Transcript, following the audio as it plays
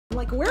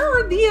Like, where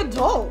are the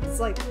adults?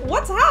 Like,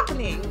 what's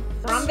happening?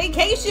 We're on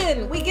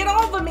vacation. We get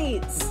all the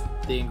meats.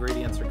 The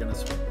ingredients are gonna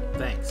swim.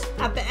 Thanks.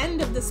 At the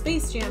end of the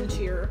Space Jam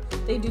cheer,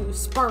 they do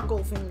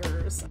sparkle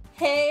fingers.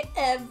 Hey,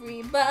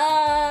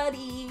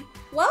 everybody.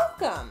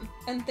 Welcome.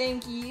 And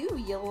thank you,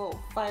 you little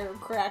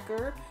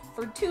firecracker,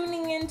 for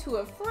tuning in to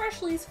a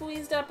freshly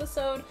squeezed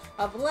episode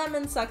of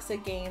Lemon Sucks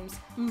at Games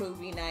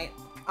Movie Night.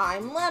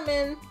 I'm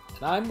Lemon.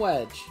 And I'm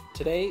Wedge.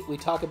 Today, we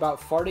talk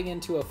about farting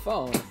into a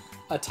phone,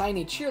 a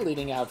tiny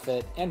cheerleading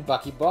outfit, and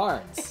Bucky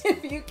Barnes.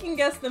 If you can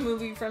guess the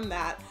movie from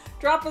that,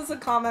 drop us a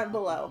comment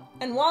below.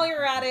 And while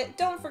you're at it,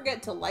 don't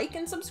forget to like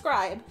and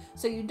subscribe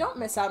so you don't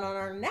miss out on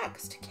our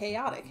next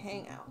chaotic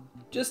hangout.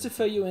 Just to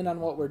fill you in on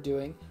what we're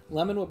doing,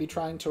 Lemon will be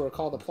trying to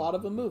recall the plot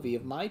of a movie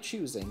of my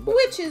choosing.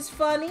 Which is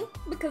funny,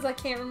 because I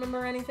can't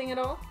remember anything at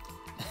all.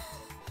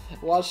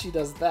 While she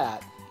does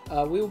that,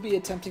 we will be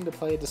attempting to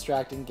play a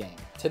distracting game.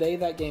 Today,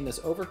 that game is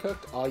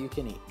Overcooked, All You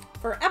Can Eat.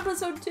 For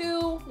episode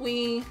 2,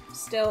 we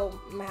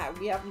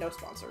have no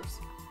sponsors.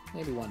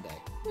 Maybe one day.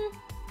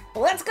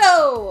 Let's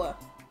go!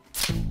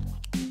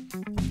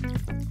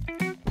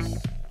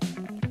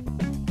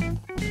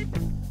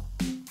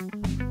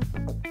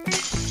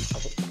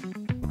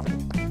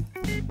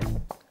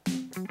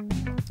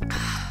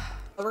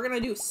 We're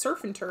gonna do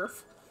surf and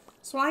turf.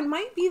 So I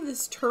might be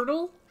this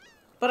turtle,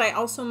 but I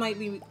also might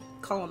be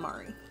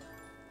calamari.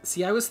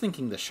 See, I was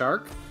thinking the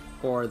shark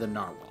or the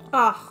narwhal.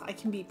 Ah, I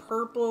can be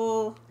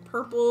purple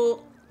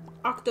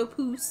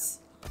octopus.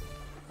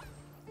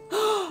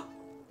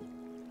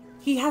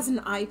 He has an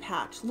eye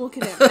patch. Look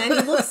at him.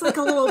 And he looks like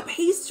a little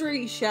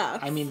pastry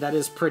chef. I mean, that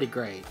is pretty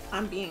great.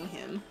 I'm being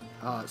him.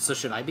 So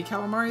should I be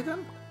calamari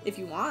then? If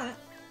you want.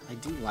 I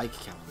do like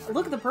calamari.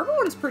 Look, the purple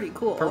one's pretty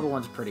cool. Purple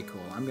one's pretty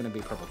cool. I'm gonna be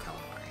purple calamari.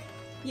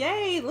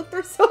 Yay, look,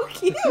 they're so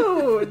cute.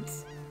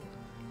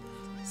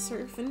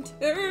 Surf and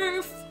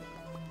turf.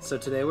 So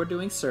today we're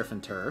doing surf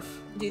and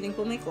turf. Do you think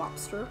we'll make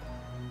lobster?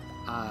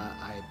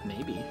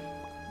 Maybe.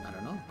 I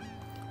don't know.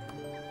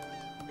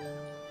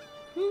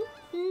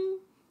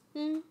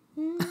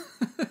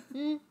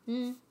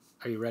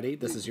 Are you ready?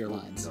 This is your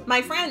lines.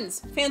 My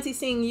friends, fancy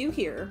seeing you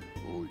here.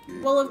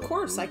 Well, of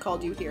course I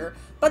called you here,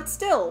 but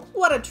still,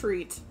 what a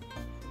treat.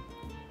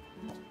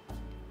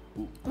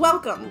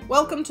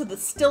 Welcome to the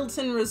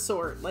Stilton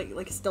Resort,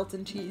 like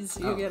Stilton cheese.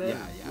 You get it?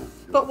 Yeah.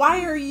 But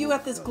why are you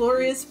at this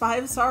glorious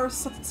five-star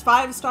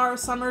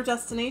summer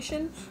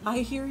destination? I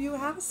hear you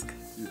ask.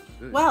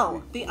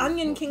 Well, the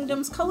Onion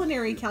Kingdom's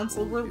Culinary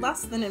Council were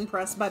less than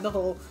impressed by the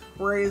whole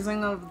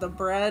raising of the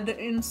bread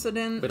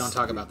incident. We don't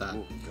talk about that.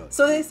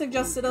 So they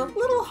suggested a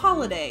little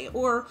holiday,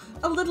 or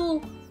a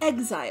little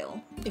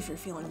exile, if you're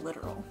feeling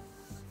literal.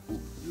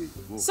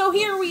 So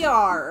here we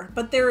are,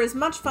 but there is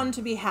much fun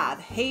to be had.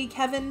 Hey,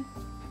 Kevin? ...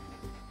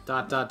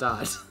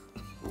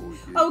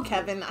 Oh,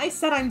 Kevin, I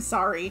said I'm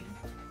sorry. ...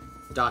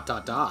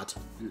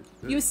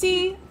 You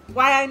see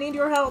why I need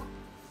your help?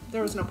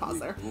 There was no pause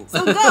there.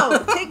 So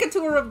go, take a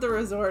tour of the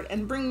resort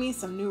and bring me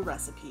some new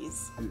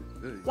recipes.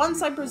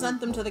 Once I present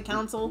them to the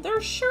council,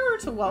 they're sure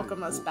to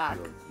welcome us back.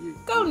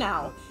 Go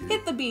now,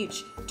 hit the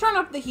beach, turn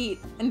up the heat,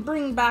 and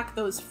bring back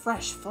those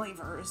fresh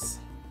flavors.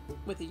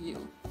 With a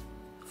U.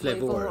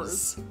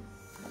 Flavors.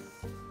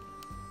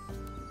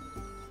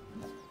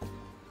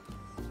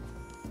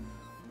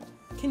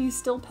 Can you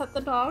still pet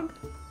the dog?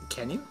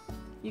 Can you?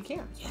 You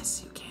can.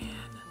 Yes, you can.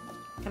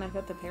 Can I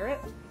pet the parrot?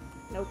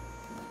 Nope.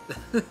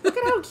 Look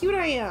at how cute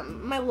I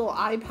am. My little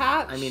eye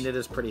patch. I mean, it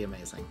is pretty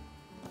amazing.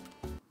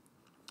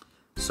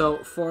 So,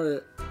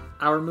 for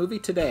our movie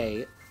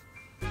today,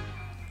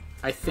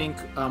 I think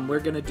we're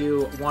going to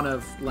do one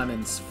of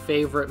Lemon's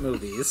favorite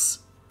movies.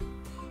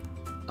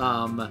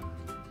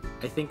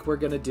 I think we're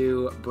going to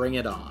do Bring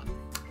It On.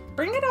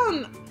 Bring It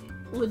On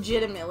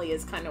legitimately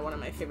is kind of one of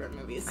my favorite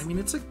movies. I mean,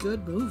 it's a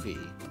good movie.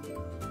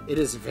 It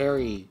is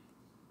very,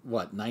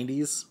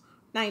 90s?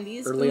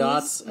 90s. Early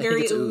aughts? I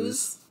think it's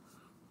ooze.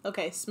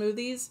 Okay,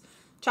 smoothies.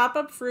 Chop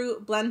up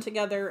fruit, blend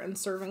together, and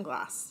serve in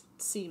glass.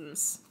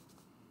 Seems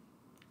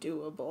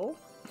doable.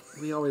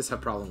 We always have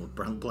problems with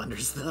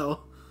blenders, though.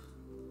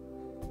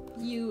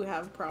 You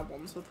have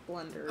problems with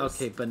blenders.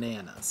 Okay,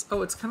 bananas.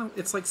 Oh,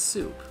 it's like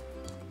soup.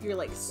 You're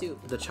like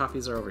soup. The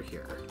choppies are over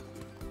here.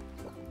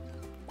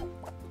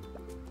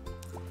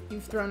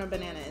 You've thrown a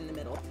banana in the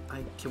middle.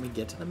 Can we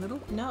get to the middle?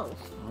 No.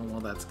 Oh,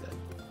 well, that's good.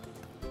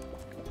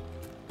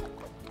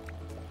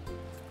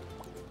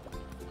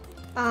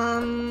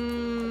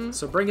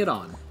 So bring it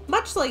on.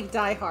 Much like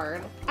Die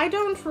Hard, I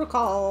don't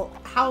recall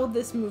how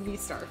this movie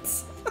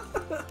starts.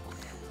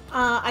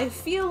 I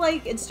feel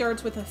like it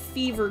starts with a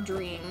fever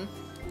dream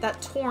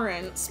that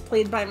Torrance,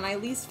 played by my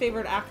least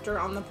favorite actor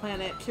on the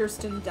planet,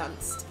 Kirsten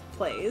Dunst,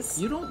 plays.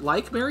 You don't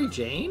like Mary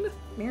Jane?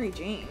 Mary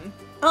Jane?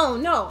 Oh,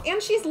 no.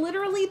 And she's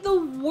literally the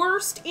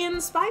worst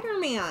in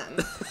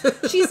Spider-Man.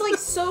 She's, like,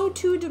 so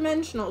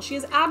two-dimensional. She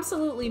has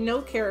absolutely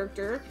no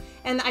character,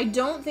 and I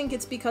don't think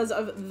it's because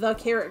of the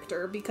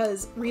character,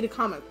 because read a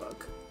comic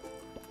book.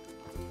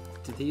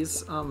 Do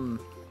these,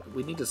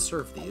 we need to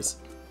serve these.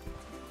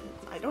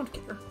 I don't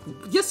care.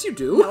 Yes, you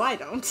do. No, I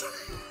don't.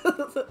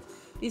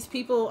 These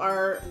people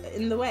are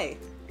in the way.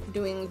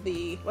 Doing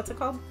the... What's it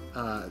called?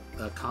 A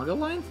conga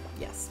line?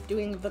 Yes,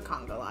 doing the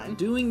conga line.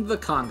 Doing the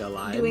conga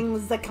line.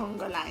 Doing the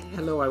conga line.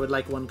 Hello, I would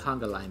like one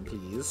conga line,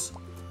 please.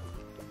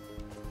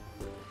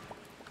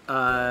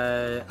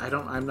 I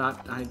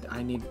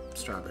need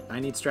strawberry. I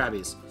need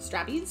strabbies.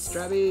 Strabbies?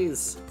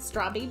 Strabbies.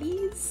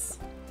 Strawbabies?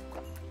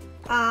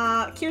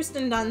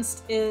 Kirsten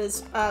Dunst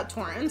is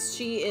Torrance.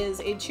 She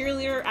is a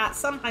cheerleader at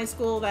some high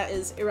school that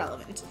is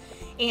irrelevant.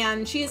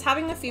 And she is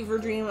having a fever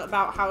dream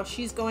about how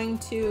she's going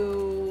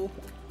to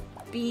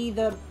be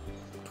the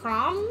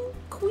prom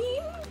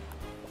queen?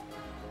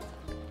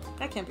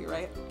 That can't be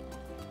right.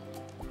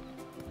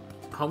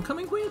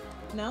 Homecoming queen?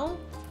 No?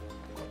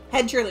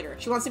 Head cheerleader.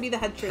 She wants to be the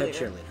head cheerleader.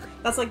 Head cheerleader.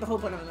 That's like the whole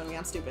point of the movie.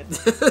 I'm stupid.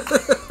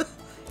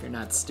 You're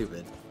not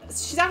stupid.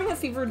 She's having a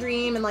fever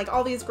dream, and like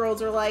all these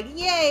girls are like,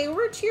 yay,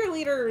 we're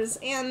cheerleaders,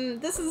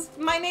 and this is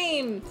my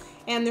name.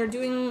 And they're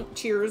doing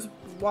cheers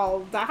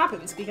while that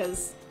happens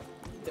because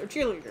they're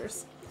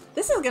cheerleaders.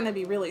 This is gonna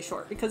be really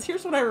short because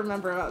here's what I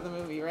remember about the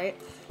movie, right?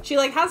 She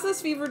like has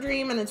this fever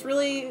dream and it's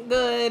really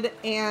good,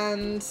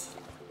 and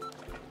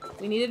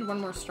we needed one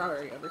more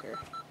strawberry over here.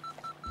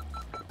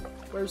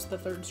 Where's the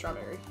third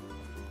strawberry?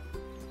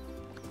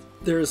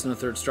 There is no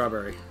third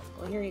strawberry.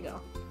 Well, here you go.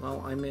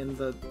 Well, I'm in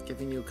the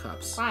giving you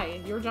cups.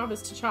 Why? Your job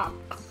is to chop.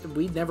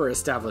 We never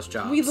established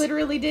jobs. We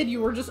literally did. You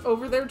were just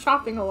over there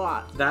chopping a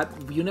lot. That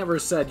you never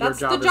said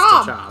That's your job the is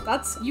job. to chop.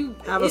 That's you.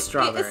 Have a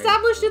strawberry. It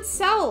established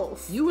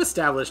itself. You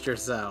established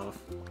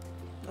yourself.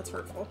 That's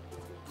hurtful.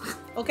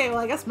 Okay, well,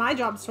 I guess my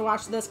job's to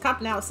watch this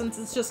cup now since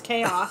it's just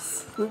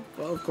chaos. Well,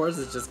 of course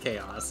it's just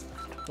chaos.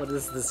 What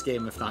is this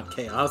game if not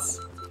chaos?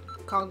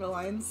 Conga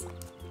lines.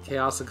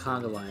 Chaos and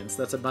conga lines.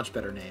 That's a much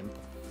better name.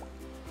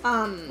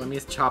 Let me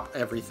chop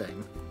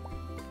everything.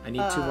 I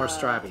need 2 more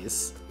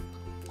strawberries.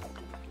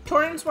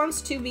 Torrance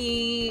wants to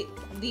be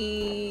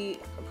the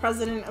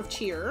president of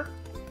cheer,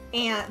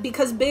 and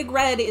because Big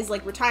Red is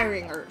like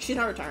retiring, or she's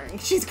not retiring,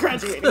 she's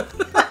graduating.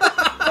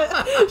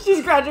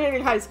 She's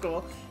graduating high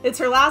school. It's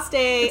her last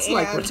day. It's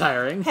like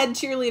retiring. Head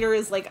cheerleader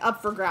is like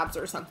up for grabs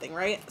or something,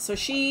 right? So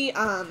she's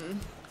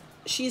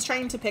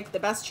trying to pick the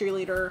best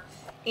cheerleader,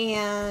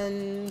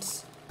 and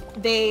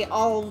they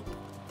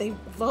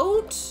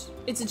vote.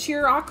 It's a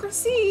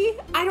cheerocracy.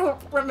 I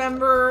don't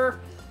remember.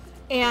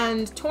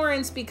 And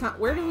Torrance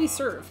where do we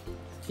serve?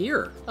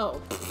 Here. Oh.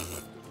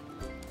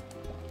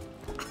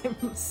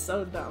 I'm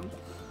so dumb.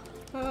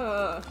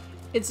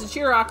 It's a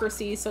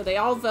cheerocracy, so they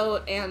all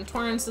vote, and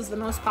Torrance is the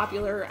most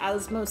popular,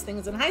 as most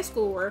things in high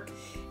school work,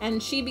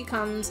 and she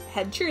becomes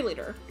head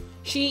cheerleader.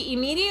 She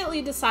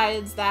immediately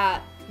decides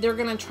that they're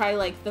gonna try,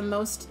 like, the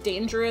most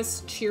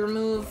dangerous cheer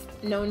move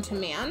known to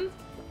man,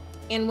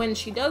 and when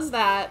she does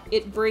that,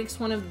 it breaks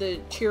one of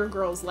the cheer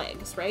girls'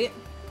 legs, right?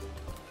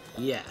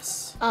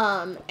 Yes.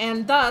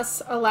 And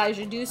thus,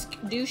 Elijah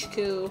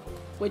Dushku,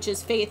 which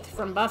is Faith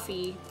from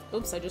Buffy.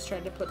 Oops, I just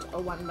tried to put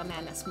a one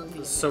banana smoothie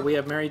in So there. we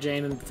have Mary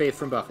Jane and Faith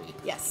from Buffy.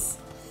 Yes.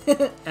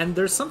 And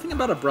there's something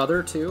about a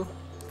brother, too.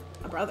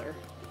 A brother.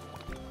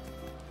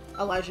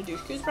 Elijah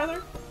Dushku's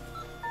brother?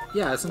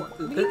 Yeah, isn't...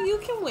 You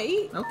can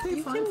wait. Okay,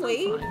 you fine, can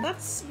wait. fine.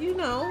 That's,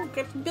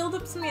 build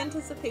up some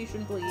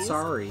anticipation, please.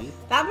 Sorry.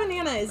 That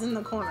banana is in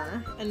the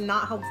corner and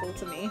not helpful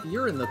to me.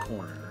 You're in the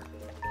corner.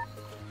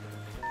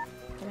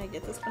 Can I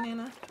get this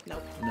banana?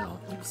 Nope. No.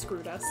 You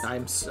screwed us.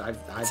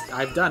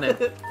 I've done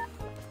it.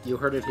 You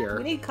heard it here.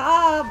 We need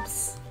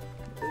cups.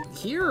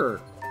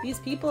 Here. These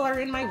people are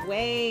in my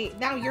way.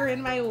 Now you're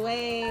in my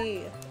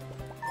way.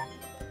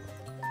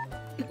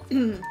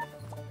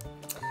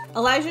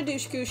 Elijah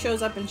Dushku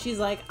shows up and she's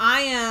like,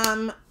 I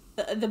am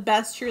the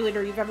best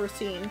cheerleader you've ever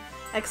seen.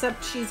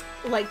 Except she's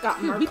like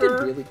got marker We did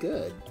really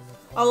good.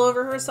 all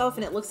over herself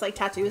and it looks like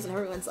tattoos and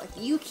everyone's like,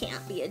 you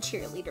can't be a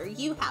cheerleader,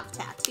 you have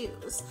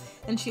tattoos.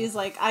 And she's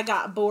like, I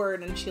got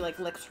bored, and she like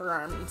licks her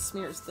arm and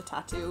smears the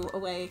tattoo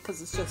away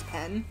because it's just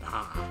pen.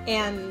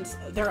 And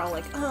they're all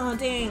like, oh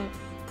dang,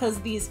 because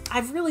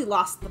I've really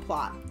lost the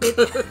plot.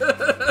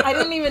 I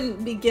didn't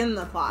even begin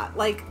the plot.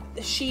 Like,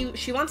 she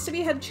wants to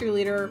be head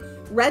cheerleader,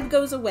 Red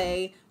goes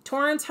away,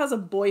 Torrance has a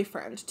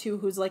boyfriend, too,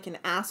 who's like an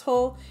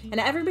asshole, and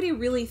everybody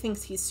really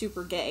thinks he's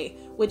super gay,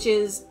 which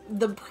is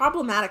the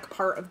problematic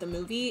part of the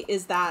movie,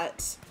 is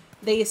that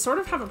they sort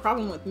of have a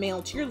problem with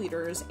male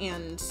cheerleaders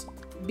and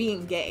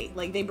being gay.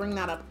 Like, they bring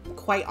that up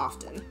quite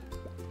often.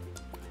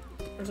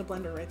 There's a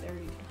blender right there.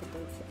 You can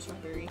put the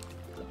strawberry.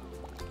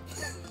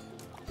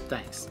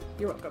 Thanks.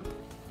 You're welcome.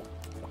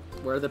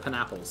 Where are the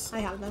pineapples? I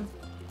have them.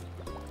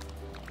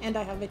 And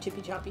I have a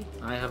chippy choppy.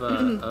 I have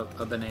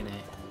a banana.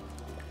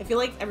 I feel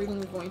like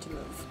everything's going to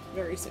move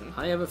very soon.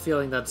 I have a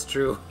feeling that's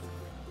true.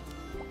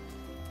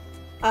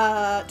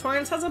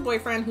 Torrance has a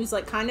boyfriend who's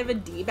like kind of a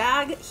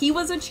D-bag. He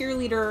was a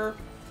cheerleader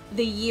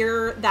the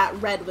year that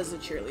Red was a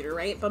cheerleader,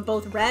 right? But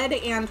both Red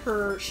and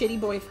her shitty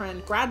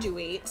boyfriend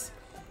graduate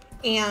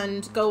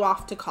and go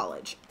off to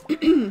college.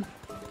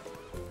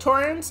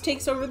 Torrance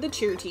takes over the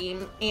cheer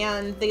team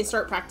and they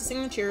start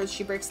practicing the cheers.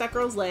 She breaks that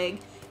girl's leg,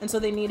 and so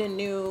they need a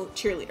new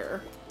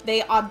cheerleader.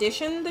 they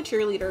auditioned the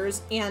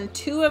cheerleaders, and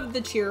 2 of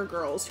the cheer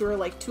girls, who are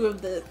like 2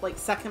 of the like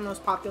second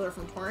most popular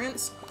from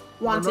Torrance,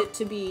 want it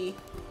to be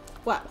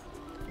what?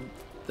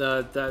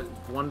 The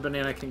one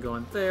banana can go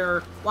in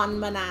there. 1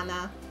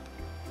 banana.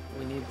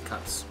 We need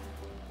cups.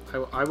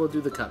 I will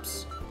do the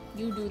cups.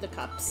 You do the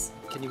cups.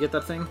 Can you get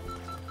that thing?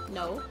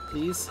 No.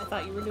 Please? I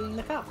thought you were doing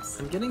the cups.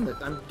 I'm doing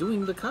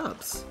the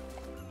cups.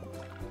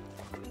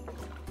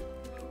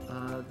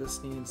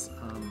 This needs,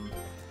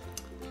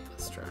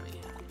 let's try.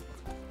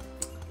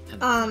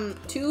 And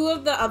 2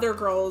 of the other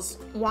girls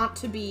want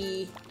to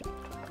be,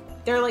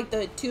 they're like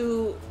the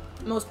 2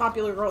 most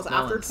popular girls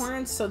after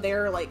Torrance, so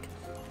they're like,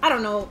 I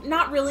don't know,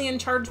 not really in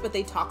charge, but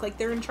they talk like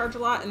they're in charge a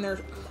lot, and they're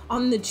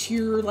on the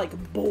cheer,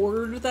 like,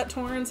 board that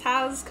Torrance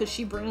has, because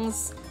she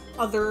brings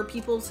other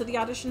people to the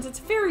auditions. It's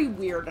very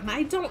weird, and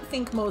I don't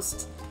think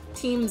most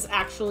teams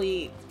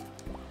actually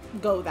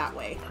go that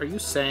way. Are you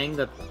saying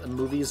that the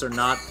movies are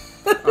not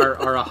are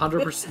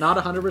 100% not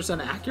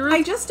 100% accurate?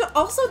 I just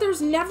also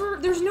there's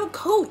no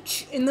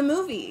coach in the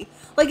movie.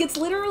 Like, it's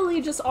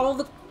literally just all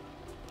the,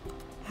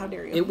 how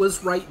dare you? It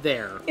was right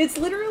there. It's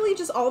literally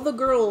just all the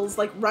girls,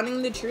 like,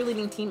 running the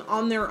cheerleading team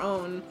on their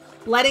own,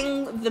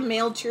 letting the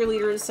male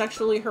cheerleaders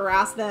sexually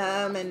harass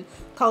them and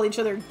call each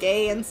other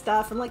gay and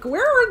stuff. And, like,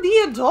 where are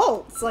the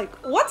adults? Like,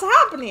 what's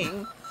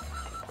happening?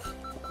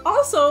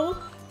 Also,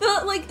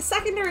 the, like,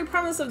 secondary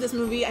premise of this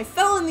movie, I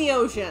fell in the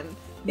ocean.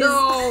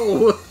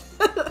 No!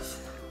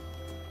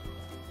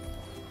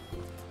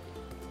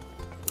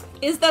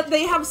 Is that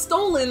they have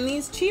stolen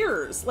these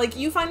cheers. Like,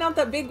 you find out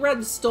that Big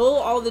Red stole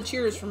all the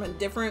cheers from a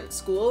different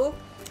school.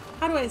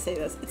 How do I say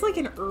this? It's like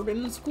an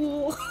urban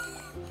school.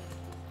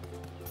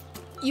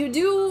 You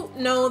do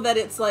know that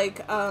it's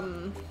like,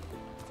 the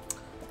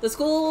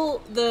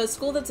school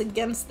that's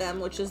against them,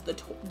 which is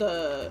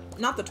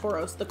not the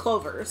Toros, the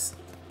Clovers.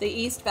 The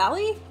East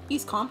Valley?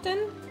 East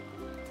Compton?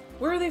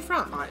 Where are they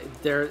from?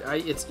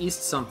 It's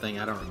East something,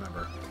 I don't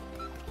remember.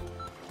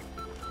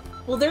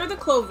 Well, they're the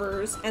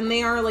Clovers, and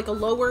they are like a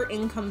lower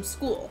income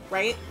school,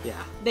 right?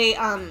 Yeah. They,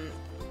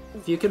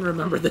 If you can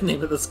remember the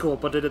name of the school,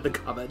 put it in the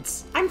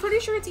comments. I'm pretty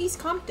sure it's East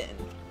Compton.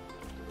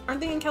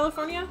 Aren't they in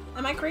California?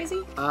 Am I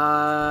crazy?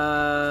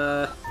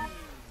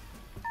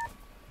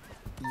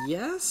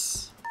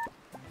 Yes?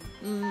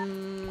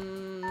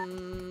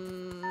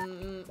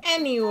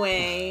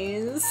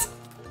 Anyways.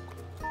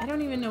 I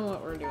don't even know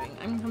what we're doing.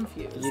 I'm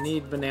confused. You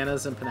need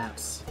bananas and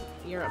panaps.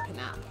 You're a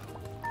panap.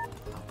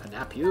 I'll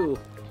panap you.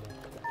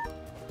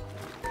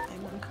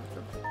 I'm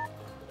uncomfortable.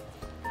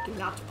 Do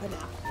not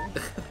panap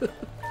me.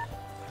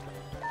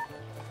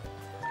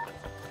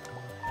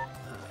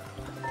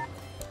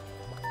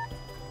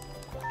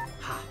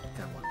 Ha,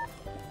 got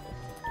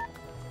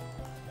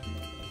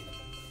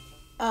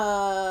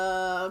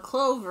one.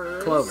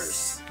 Clovers.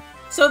 Clovers.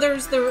 So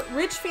there's the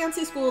rich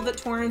fancy school that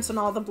Torrance and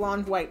all the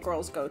blonde white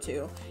girls go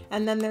to.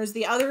 And then there's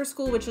the other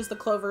school, which is the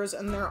Clovers,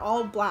 and they're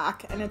all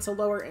black, and it's a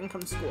lower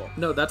income school.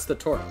 No, that's the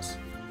Toros.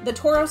 The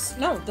Toros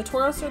are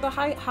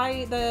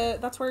the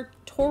that's where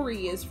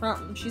Tori is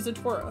from. She's a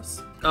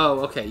Toros.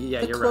 Oh, okay,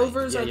 yeah, you're right. The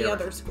Clovers are the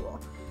other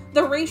school.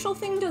 The racial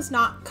thing does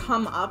not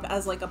come up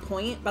as like a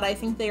point, but I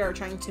think they are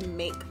trying to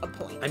make a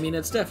point. I mean,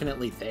 it's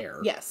definitely there.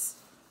 Yes.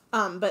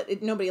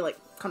 But nobody like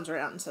comes right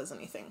out and says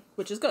anything,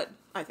 which is good,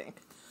 I think.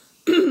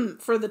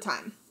 For the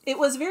time. It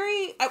was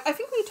very, I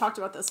think we talked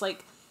about this,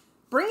 like,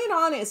 Bring It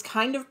On is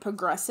kind of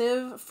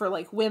progressive for,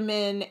 like,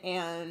 women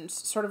and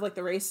sort of, like,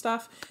 the race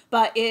stuff,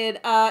 but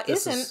it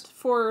isn't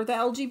for the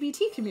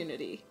LGBT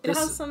community. It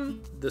has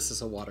some... This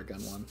is a water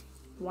gun one.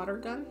 Water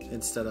gun?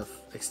 Instead of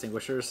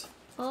extinguishers.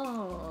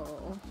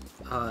 Oh.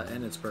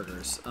 And it's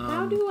burgers.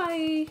 How do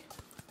I...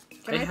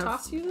 Can I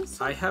toss you this?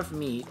 I have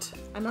meat.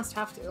 I must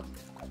have to.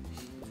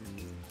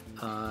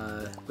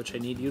 Which I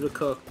need you to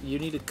cook. You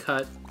need to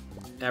cut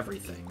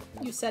everything.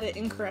 You said it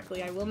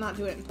incorrectly. I will not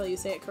do it until you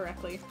say it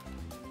correctly.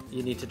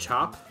 You need to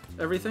chop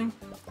everything?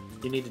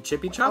 You need to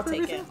chippy chop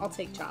everything? I'll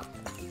take chop.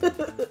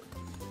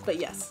 But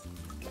yes.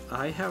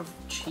 I have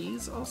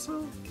cheese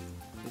also?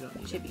 We don't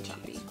need chippy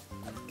choppy.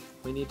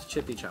 We need to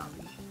chippy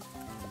choppy.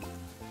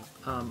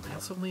 I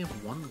also only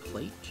have 1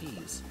 plate?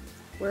 Jeez.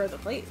 Where are the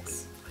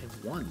plates? I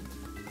have 1.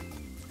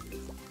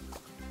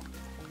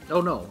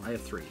 Oh no, I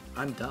have 3.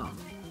 I'm dumb.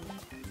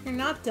 You're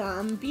not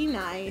dumb. Be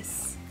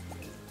nice.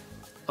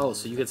 Oh,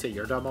 so you could say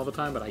you're dumb all the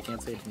time, but I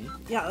can't say it to me?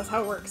 Yeah, that's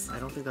how it works. I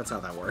don't think that's how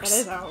that works. That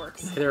is how it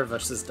works. Neither of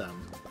us is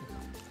dumb.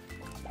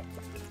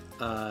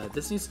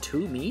 This needs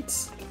 2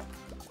 meats?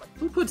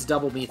 Who puts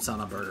double meats on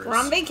a burger? We're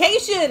on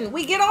vacation!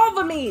 We get all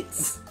the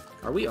meats!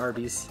 Are we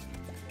Arby's?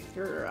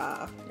 Your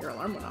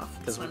alarm went off.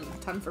 It's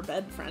time for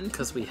bed, friend.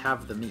 Because we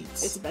have the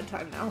meats. It's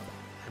bedtime now.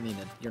 I mean,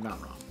 you're not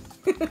wrong.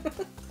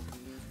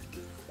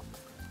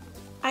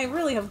 I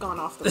really have gone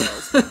off the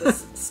rails with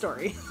this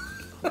story.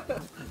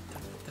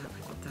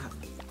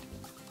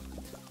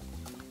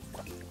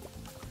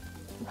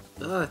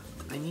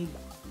 I need...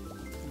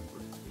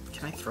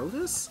 Can I throw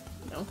this?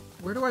 No.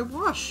 Where do I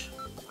wash?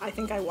 I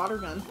think I water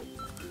gun.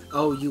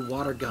 Oh, you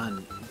water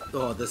gun.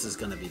 Oh, this is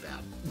gonna be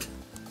bad.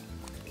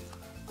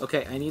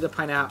 Okay, I need a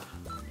pineapple.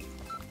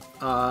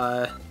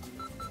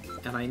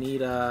 And I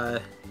need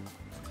a...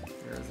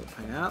 There's a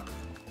pineapple.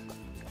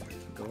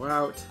 Go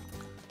out.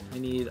 I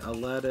need a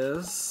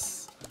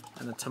lettuce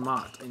and a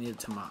tomato. I need a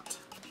tomato.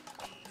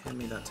 Hand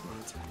me that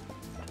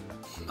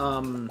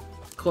tomato.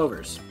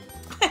 Clovers.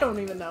 I don't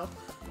even know.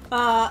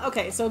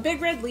 Okay, so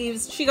Big Red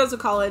leaves. She goes to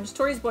college.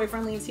 Tori's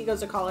boyfriend leaves. He goes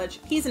to college.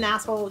 He's an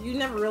asshole. You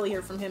never really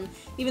hear from him,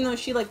 even though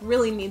she, like,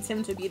 really needs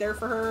him to be there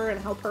for her and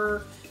help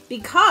her.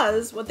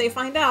 Because what they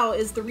find out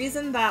is the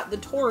reason that the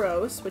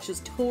Toros, which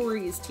is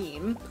Tori's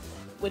team,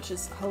 which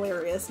is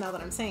hilarious now that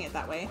I'm saying it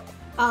that way,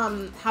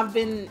 have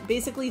been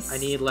basically I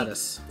need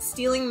lettuce.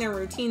 Stealing their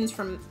routines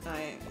from...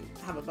 I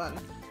have a bun.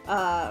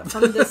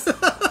 From this...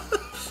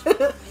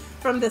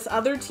 from this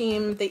other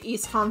team, the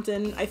East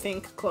Compton, I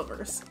think,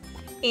 Clovers.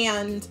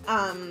 And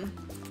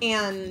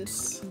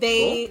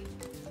they...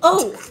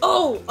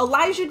 Oh!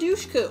 Elijah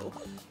Dushku.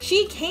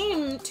 She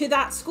came to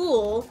that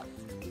school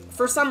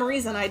for some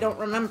reason I don't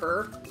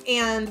remember.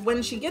 And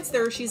when she gets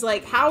there, she's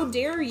like, how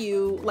dare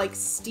you, like,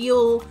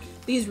 steal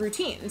these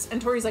routines?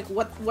 And Tori's like,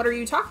 what are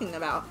you talking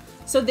about?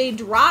 So they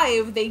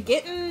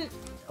get in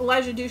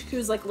Elijah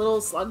Dushku's, like, little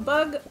slug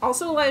bug.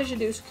 Also, Elijah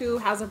Dushku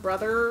has a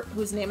brother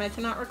whose name I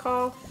cannot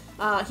recall.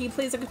 He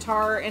plays a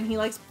guitar, and he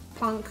likes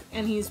punk,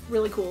 and he's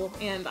really cool,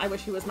 and I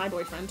wish he was my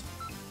boyfriend.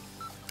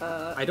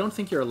 I don't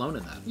think you're alone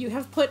in that. You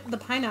have put the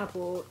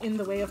pineapple in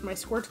the way of my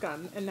squirt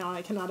gun, and now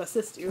I cannot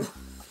assist you.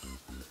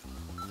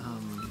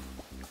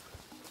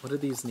 What do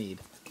these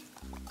need?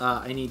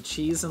 I need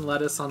cheese and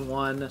lettuce on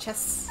one.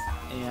 Chess.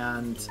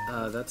 And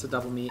that's a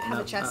double meat.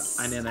 Have a chess.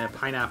 And then a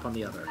pineapple on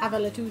the other. Have a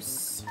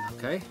lettuce.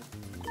 Okay.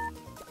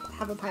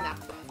 Have a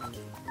pineapple.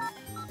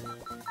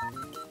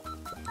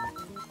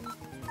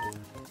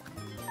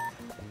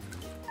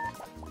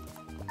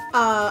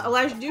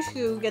 Elijah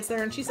Dushku gets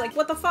there and she's like,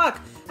 what the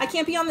fuck? I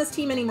can't be on this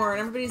team anymore. And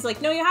everybody's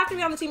like, no, you have to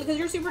be on the team because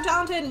you're super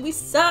talented and we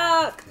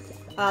suck.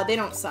 They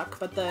don't suck,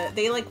 but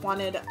they like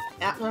wanted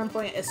at one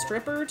point a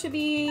stripper to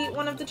be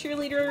one of the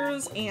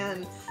cheerleaders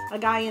and a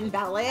guy in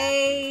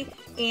ballet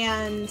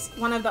and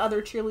one of the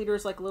other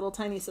cheerleaders, like little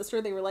tiny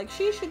sister. They were like,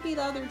 she should be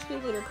the other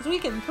cheerleader because we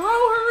can throw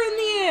her in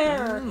the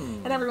air.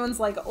 And everyone's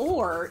like,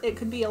 or it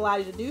could be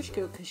Elijah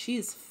Dushku because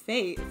she's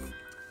Faith.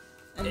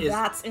 And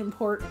that's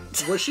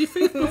important. Was she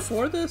Faith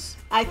before this?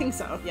 I think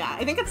so, yeah.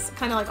 I think it's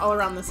kind of like all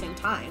around the same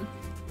time.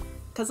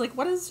 Because, like,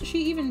 what does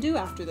she even do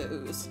after the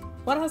ooze?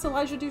 What has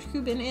Elijah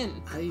Dushku been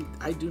in?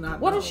 I do not know.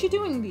 What is she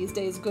doing these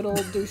days, good old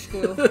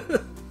Dushku?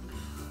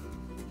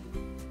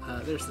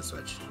 There's the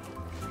switch.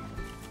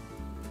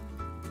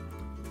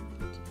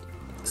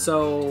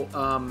 So,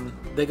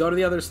 they go to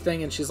the other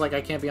thing, and she's like,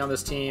 I can't be on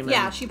this team.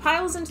 Yeah, she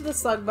piles into the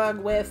slug bug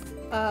with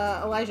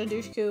Elijah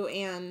Dushku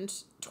and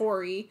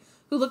Tori,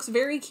 who looks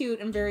very cute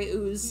and very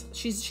ooze.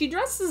 She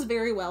dresses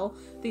very well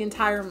the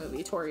entire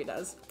movie, Tori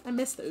does. I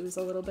miss the ooze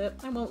a little bit,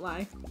 I won't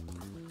lie.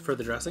 For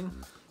the dressing?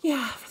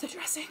 Yeah, for the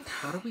dressing.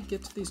 How do we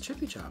get to these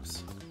chippy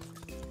chops?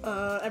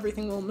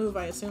 Everything will move,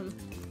 I assume.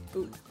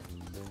 Ooh.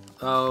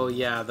 Oh,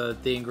 yeah, the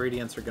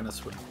ingredients are gonna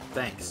swim.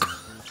 Thanks.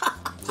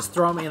 Just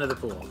throw me into the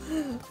pool.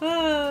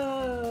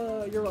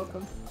 You're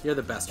welcome. You're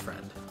the best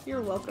friend.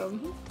 You're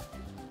welcome.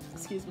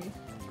 Excuse me.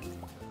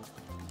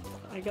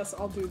 I guess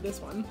I'll do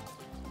this one.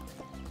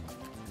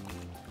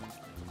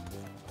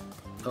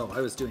 Oh,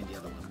 I was doing the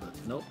other one,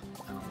 but nope,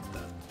 I don't want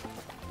that.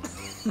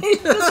 He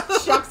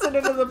just chucks it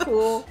into the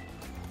pool.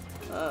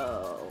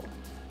 Oh.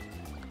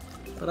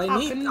 But I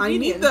need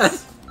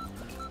that.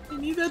 I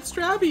need that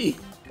Strabby.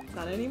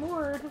 Not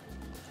anymore.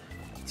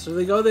 So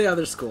they go to the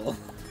other school.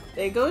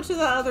 They go to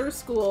the other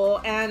school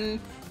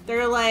and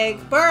they're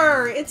like,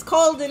 Brr, it's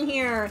cold in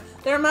here.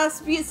 There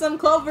must be some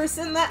clovers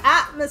in the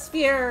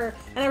atmosphere.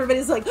 And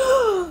everybody's like,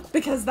 oh,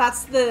 because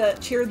that's the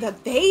cheer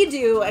that they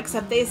do,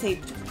 except they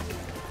say...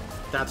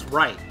 That's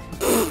right.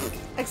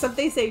 Except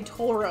they say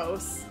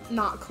Toros,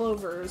 not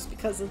Clovers,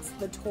 because it's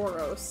the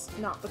Toros,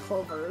 not the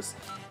Clovers.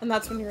 And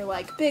that's when you're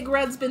like, Big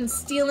Red's been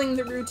stealing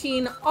the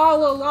routine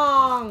all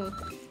along.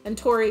 And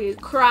Tori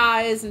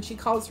cries and she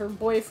calls her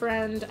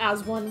boyfriend,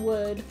 as one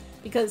would,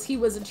 because he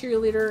was a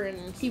cheerleader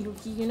and he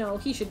you know,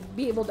 he should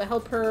be able to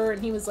help her.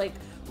 And he was like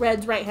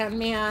Red's right-hand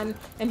man.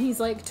 And he's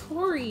like,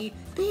 Tori,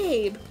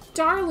 babe,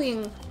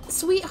 darling,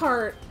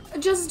 sweetheart,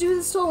 just do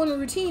the stolen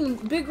routine.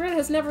 Big Red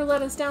has never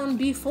let us down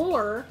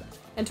before.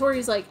 And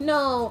Tori's like,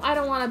 no, I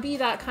don't want to be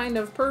that kind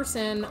of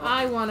person.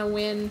 I want to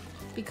win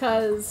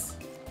because...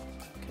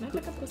 Can I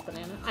pick up this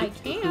banana? I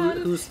can.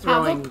 Who's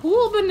throwing... Have a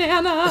pool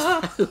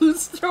banana.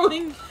 Who's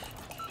throwing...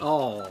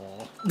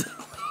 Oh.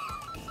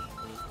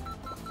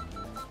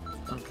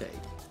 Okay.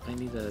 I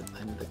need a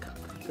cup.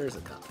 There's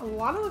a cup. A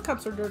lot of the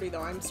cups are dirty,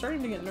 though. I'm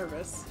starting to get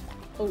nervous.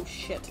 Oh,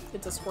 shit.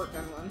 It's a squirt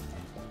gun one.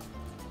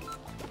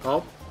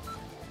 Oh.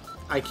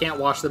 I can't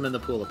wash them in the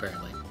pool,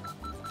 apparently.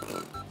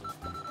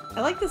 I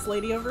like this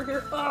lady over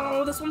here.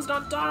 Oh, this one's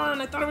not done.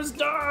 I thought it was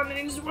done.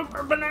 I need to whip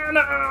her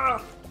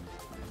banana.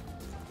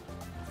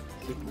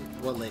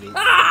 What lady?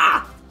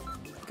 Ah!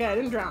 Okay, I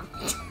didn't drown.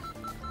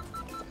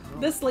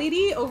 This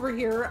lady over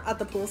here at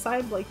the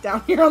poolside, like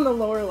down here on the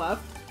lower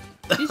left,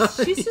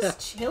 She's just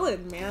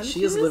chilling, man. She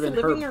She's is just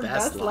living her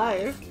best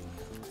life.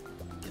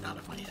 Get out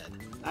of my head.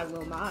 I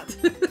will not.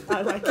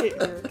 I like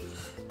it here.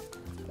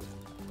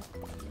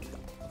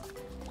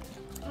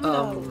 I'm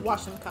gonna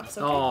wash some cups,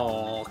 okay?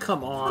 Oh,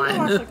 come on. I'm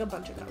gonna wash like a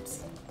bunch of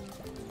cups.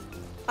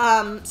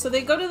 So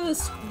they go to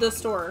the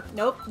store.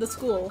 Nope, the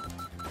school.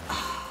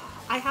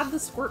 I have the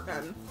squirt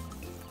gun.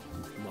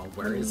 Well,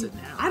 where is it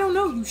now? I don't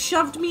know. You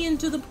shoved me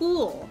into the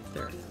pool.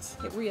 There it is.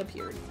 It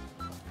reappeared.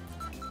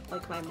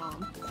 Like my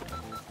mom.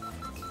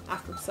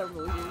 After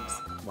several years.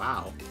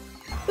 Wow.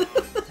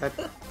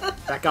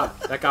 that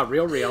got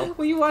real.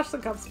 Will you wash the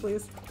cups,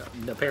 please?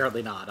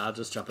 Apparently not. I'll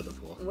just jump in the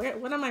pool.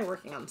 What am I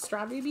working on?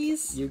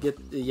 Strabbies? You get...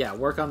 Yeah,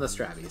 work on the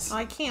Strabbies.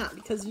 I can't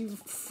because you've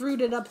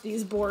fruited up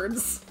these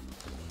boards.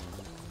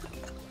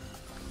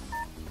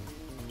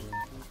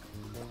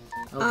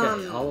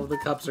 Okay, all of the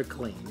cups are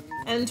clean.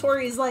 And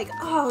Tori's like,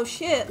 oh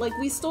shit, like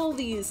we stole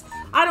these.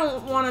 I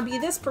don't want to be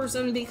this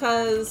person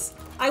because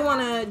I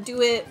want to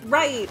do it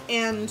right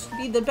and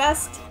be the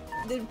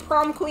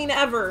prom queen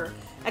ever.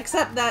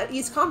 Except that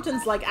East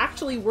Compton's like,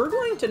 actually, we're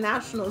going to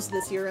nationals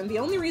this year, and the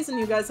only reason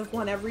you guys have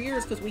won every year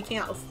is because we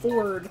can't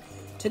afford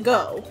to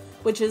go,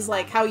 which is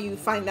like how you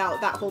find out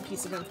that whole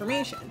piece of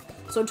information.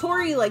 So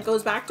Tori like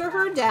goes back to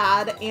her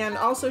dad, and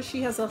also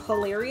she has a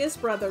hilarious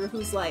brother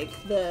who's like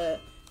the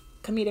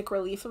comedic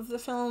relief of the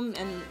film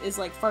and is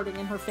like farting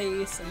in her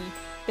face, and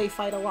they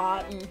fight a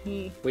lot, and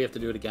We have to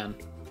do it again.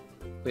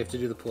 We have to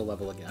do the pool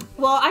level again.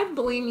 Well, I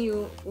blame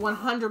you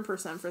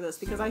 100% for this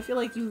because I feel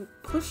like you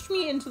pushed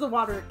me into the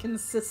water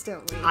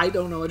consistently. I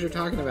don't know what you're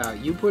talking about.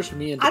 You pushed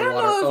me into the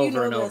water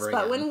over and over again.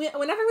 I don't know if you know this, but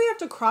whenever we have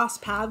to cross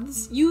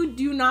paths, you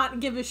do not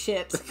give a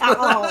shit at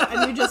all,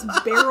 and you just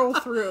barrel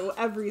through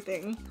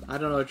everything. I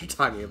don't know what you're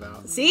talking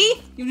about.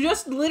 See? You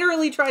just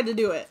literally tried to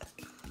do it.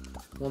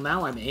 Well,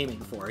 now I'm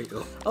aiming for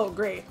you. Oh,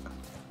 great.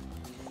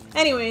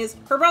 Anyways,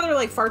 her brother,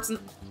 like, farts in...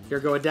 You're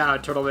going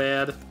down, Turtle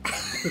Man.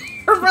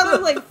 Her brother,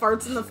 like,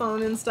 farts in the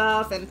phone and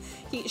stuff, and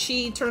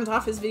she turns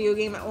off his video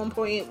game at one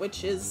point,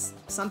 which is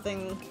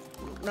something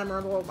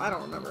memorable. I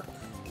don't remember.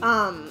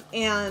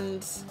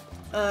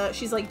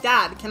 She's like,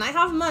 Dad, can I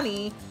have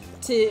money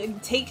to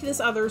take this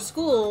other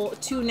school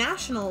to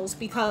nationals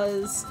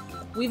because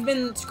we've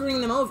been screwing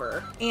them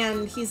over?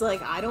 And he's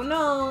like, I don't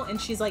know.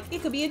 And she's like,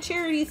 it could be a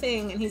charity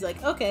thing. And he's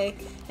like, okay.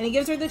 And he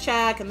gives her the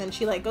check, and then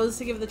she like goes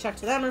to give the check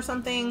to them or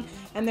something,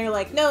 and they're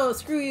like, no,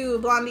 screw you,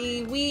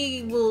 Blondie,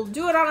 we will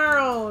do it on our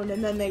own.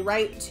 And then they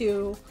write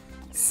to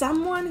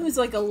someone who's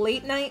like a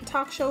late night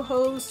talk show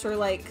host or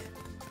like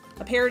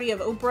a parody of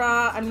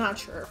Oprah. I'm not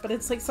sure, but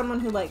it's like someone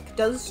who like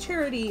does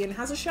charity and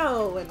has a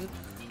show and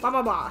blah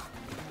blah blah.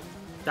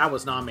 That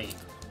was not me.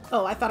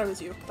 Oh, I thought it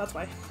was you. That's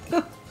why.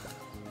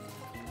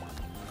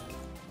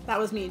 That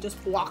was me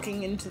just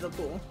walking into the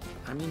pool.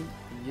 I mean,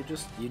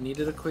 you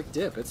needed a quick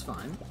dip. It's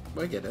fine.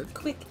 I get it.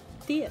 Quick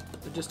dip.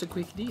 Just a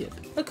quick dip.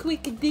 A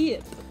quick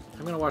dip.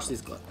 I'm gonna wash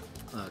these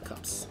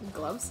cups.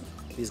 Gloves?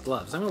 These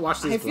gloves. I'm gonna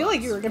wash these gloves. I feel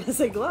like you were gonna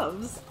say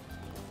gloves.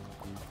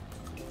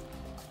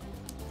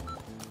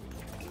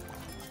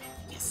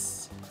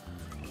 Yes.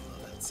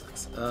 Oh, that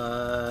sucks.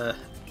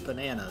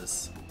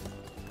 Bananas.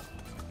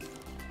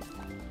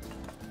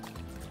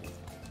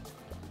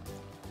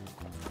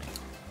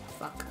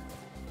 Fuck.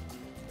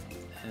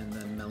 And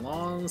then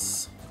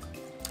melons.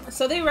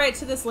 So they write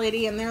to this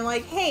lady and they're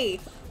like, hey,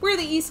 we're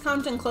the East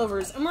Compton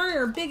Clovers and we're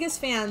your biggest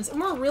fans and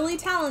we're really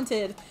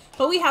talented,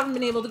 but we haven't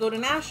been able to go to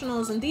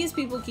nationals and these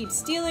people keep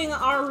stealing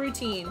our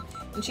routine.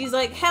 And she's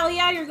like, hell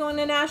yeah, you're going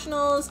to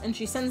nationals. And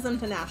she sends them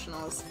to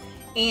nationals.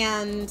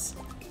 And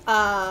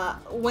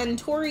when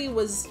Tori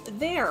was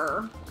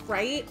there,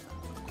 right?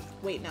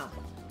 Wait, no.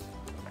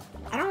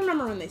 I don't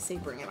remember when they say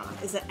bring it on.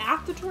 Is it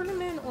at the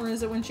tournament or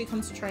is it when she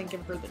comes to try and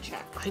give her the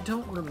check? I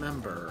don't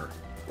remember.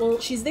 Well,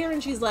 she's there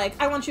and she's like,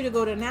 I want you to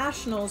go to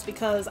nationals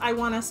because I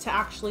want us to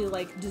actually,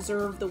 like,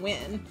 deserve the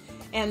win.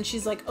 And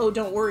she's like, oh,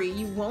 don't worry,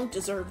 you won't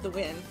deserve the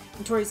win.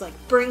 And Tori's like,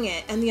 bring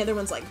it. And the other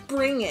one's like,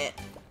 bring it.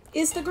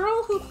 Is the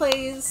girl who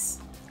plays...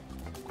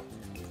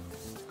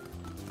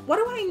 What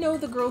do I know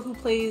the girl who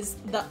plays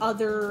the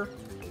other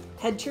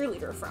head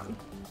cheerleader from?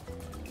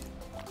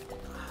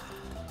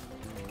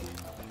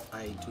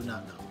 I do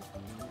not know.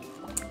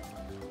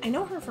 I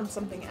know her from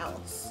something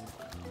else.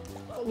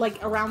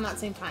 Like, around that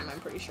same time, I'm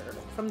pretty sure.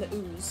 From the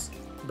Ooze.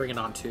 Bring It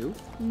On 2?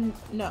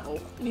 No.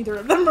 Neither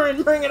of them are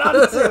in Bring It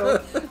On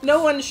 2.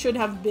 No one should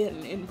have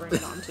been in Bring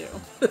It On 2.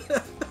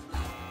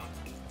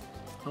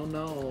 Oh,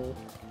 no.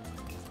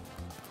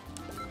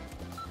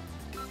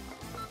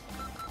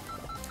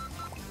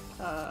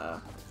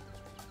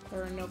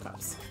 There are no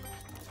cups.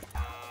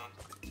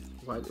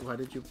 Why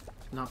did you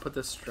not put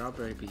the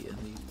strawberry bee in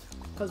the...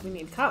 Because we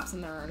need cups,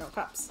 and there are no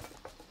cups.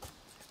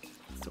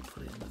 Still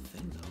put it in the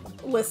thing,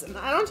 though. Listen,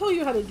 I don't tell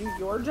you how to do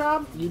your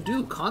job. You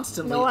do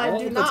constantly, no, I all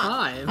do the not.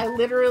 time. I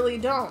literally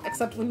don't,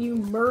 except when you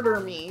murder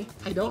me.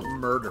 I don't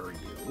murder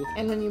you.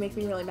 And when you make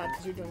me really mad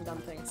because you're doing dumb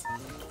things.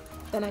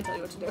 Then I tell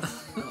you what to do.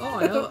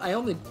 Oh, I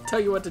only tell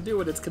you what to do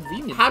when it's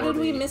convenient How for did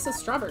we me. miss a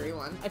strawberry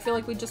one? I feel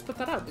like we just put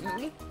that out, didn't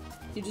we?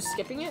 You just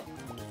skipping it?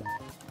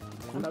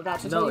 I'm about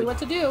to tell you what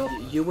to do.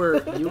 You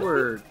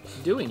were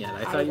doing it.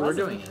 I thought you were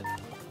doing it.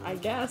 I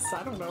guess.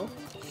 I don't know.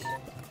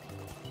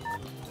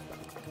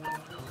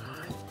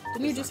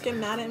 Didn't you just get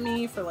mad at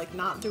me for, like,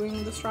 not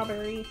doing the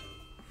strawberry?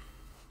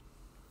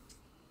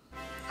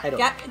 I don't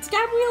It's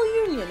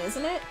Gabrielle Union,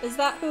 isn't it? Is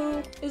that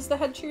who is the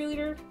head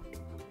cheerleader?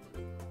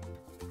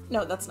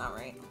 No, that's not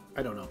right.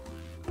 I don't know.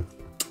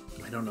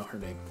 I don't know her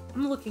name.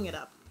 I'm looking it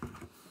up.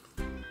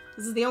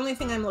 This is the only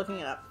thing I'm looking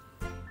it up.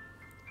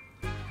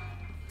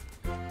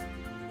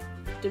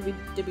 Did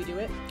we do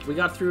it? We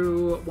got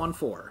through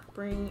 1-4.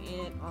 Bring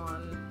it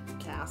on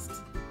cast.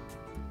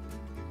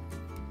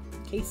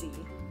 Casey.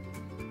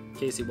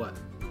 Casey what?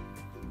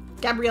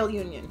 Gabrielle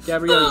Union.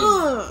 Gabrielle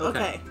Union.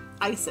 Okay.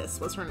 Isis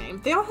was her name.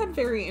 They all had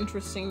very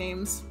interesting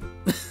names.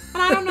 And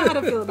I don't know how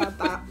to feel about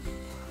that.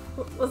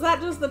 Was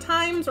that just the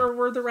times, or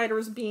were the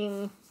writers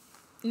being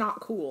not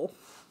cool?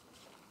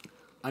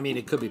 I mean,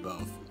 it could be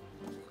both.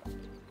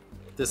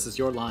 This is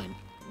your line.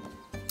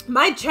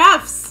 My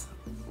chefs!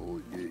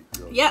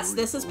 Yes,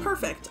 this is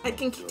perfect. I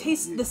can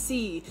taste the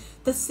sea,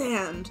 the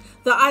sand,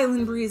 the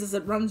island breeze as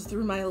it runs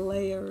through my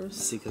layers.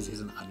 See, because he's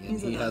an onion.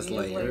 He has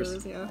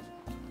layers. Yeah.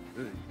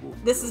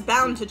 This is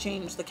bound to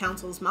change the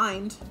council's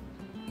mind.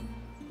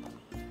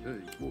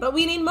 But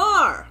we need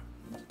more!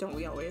 Don't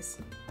we always?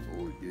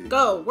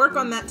 Go, work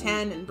on that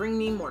 10 and bring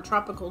me more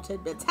tropical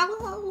tidbits.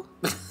 Hello!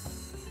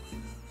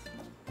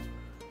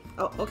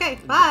 Oh, okay,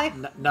 bye!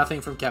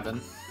 Nothing from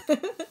Kevin.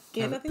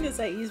 Nothing to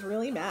say. He's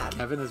really mad.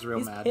 Kevin is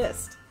real mad. He's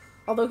pissed.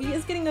 Although he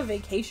is getting a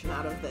vacation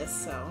out of this,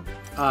 so...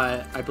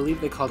 I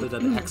believe they called it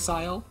an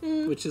exile,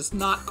 which is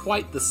not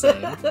quite the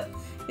same.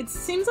 It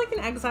seems like an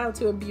exile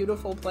to a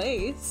beautiful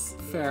place.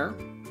 Fair.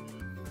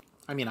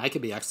 I mean, I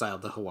could be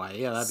exiled to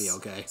Hawaii. Yeah, that'd be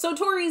okay. So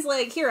Tori's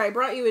like, here, I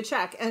brought you a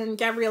check. And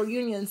Gabrielle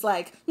Union's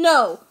like,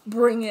 no,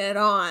 bring it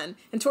on.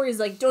 And Tori's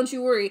like, don't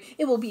you worry,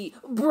 it will be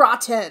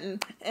broughten.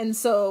 And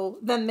so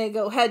then they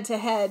go head to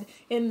head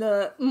in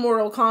the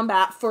Mortal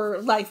Kombat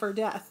for life or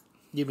death.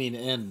 You mean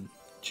in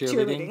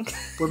cheerleading?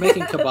 We're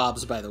making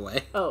kebabs, by the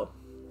way. Oh,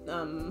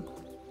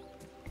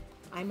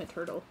 I'm a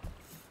turtle.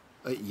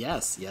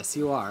 Yes,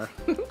 you are.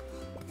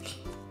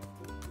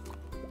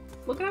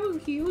 Look at how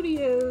cute he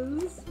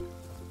is.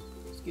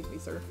 Excuse me,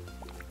 sir.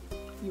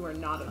 You are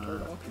not a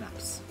turtle.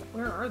 Pinaps.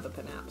 Where are the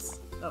pinaps?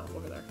 Oh,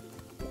 over there.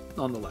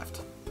 On the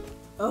left.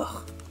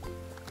 Ugh.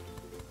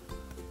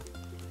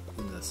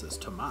 And this is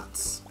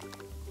tomats.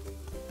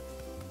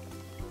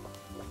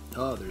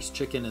 Oh, there's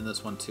chicken in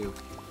this one, too.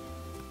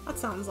 That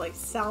sounds like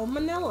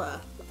salmonella.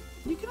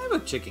 You can have a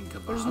chicken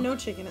kebab. There's no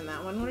chicken in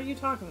that one. What are you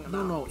talking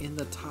about? No, in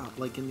the top,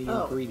 like in the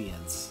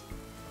ingredients.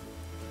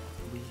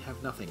 We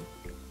have nothing.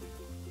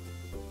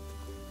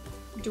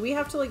 Do we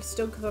have to, like,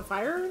 stoke the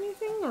fire or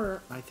anything,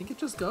 or...? I think it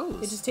just goes.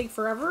 It just take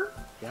forever?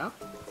 Yeah.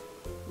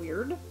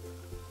 Weird.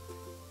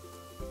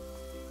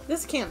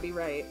 This can't be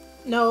right.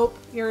 Nope.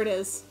 Here it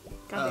is.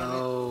 God damn it.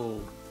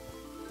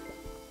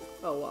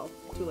 Oh, well.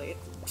 Too late.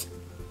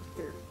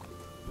 Here.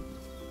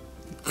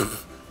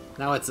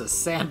 Now it's a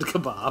sand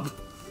kebab.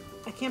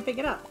 I can't pick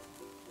it up.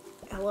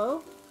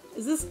 Hello?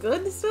 Is this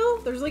good still?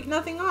 There's, like,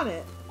 nothing on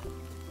it.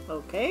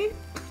 Okay.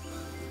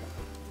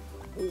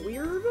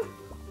 Weird.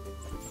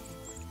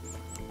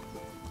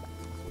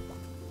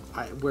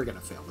 We're gonna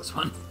fail this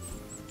one.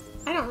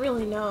 I don't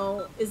really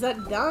know. Is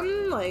that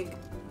done? Like,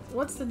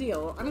 what's the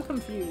deal? I'm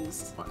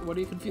confused. What are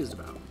you confused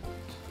about?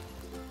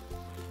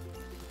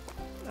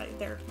 Right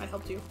there. I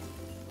helped you.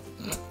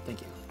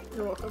 Thank you.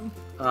 You're welcome.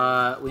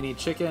 We need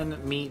chicken,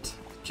 meat,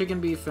 chicken,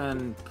 beef,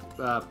 and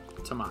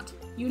tomat.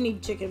 You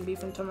need chicken,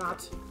 beef, and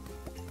tomat.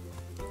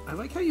 I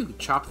like how you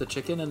chop the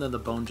chicken and then the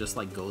bone just,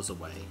 like, goes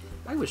away.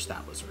 I wish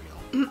that was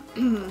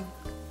real.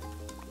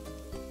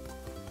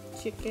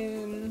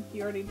 Chicken.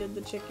 You already did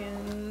the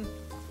chicken.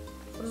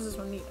 What does this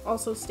one need?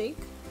 Also steak?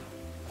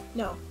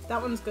 No,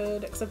 that one's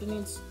good, except it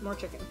needs more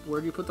chicken. Where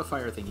do you put the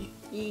fire thingy?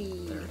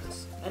 Yee. There it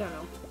is. I don't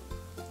know.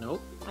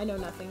 Nope. I know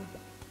nothing.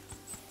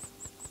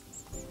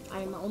 I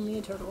am only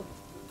a turtle.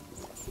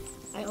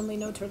 I only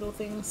know turtle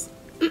things.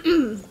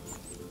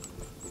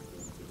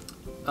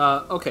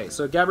 Okay,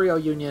 so Gabrielle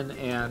Union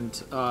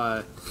and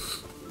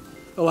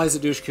Eliza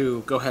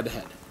Dushku go head to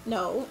head.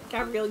 No,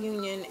 Gabrielle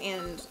Union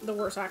and the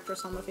worst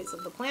actress on the face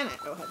of the planet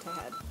go head to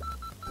head.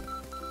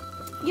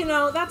 You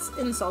know, that's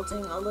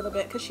insulting a little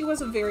bit, because she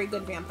was a very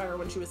good vampire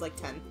when she was like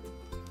 10.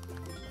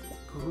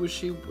 Who was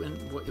she in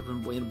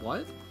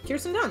what?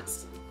 Kirsten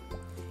Dunst.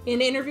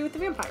 In Interview with the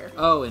Vampire.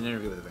 Oh, in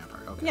Interview with the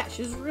Vampire, okay. Yeah,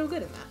 she was real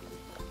good in that.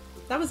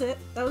 That was it.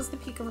 That was the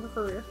peak of her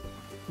career.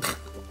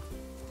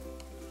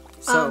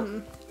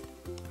 So,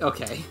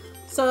 okay.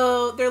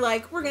 So they're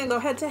like, we're going to go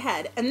head to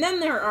head. And then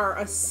there are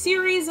a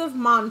series of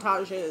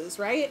montages,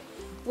 right?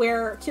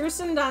 Where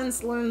Kirsten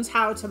Dunst learns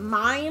how to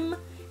mime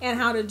and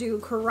how to do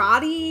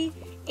karate.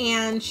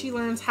 And she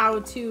learns how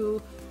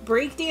to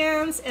break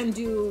dance and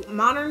do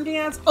modern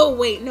dance. Oh,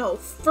 wait, no.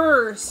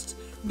 First,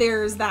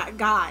 there's that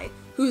guy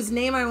who whose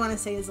name I want to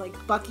say is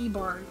like Bucky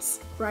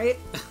Barnes, right?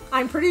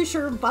 I'm pretty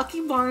sure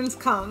Bucky Barnes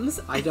comes.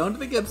 I don't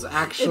think it's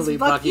actually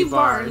Bucky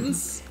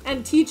Barnes.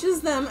 And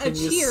teaches them a Can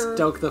cheer. You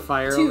stoke the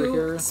fire to over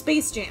here?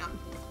 Space Jam.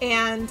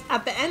 And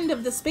at the end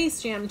of the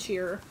Space Jam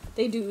cheer,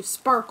 they do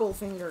sparkle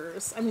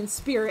fingers. I mean,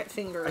 spirit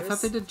fingers. I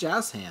thought they did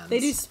jazz hands. They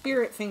do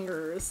spirit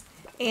fingers.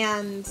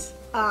 And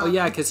oh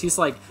yeah, because he's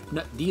like,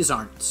 no, these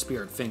aren't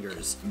spirit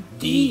fingers.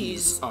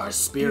 These are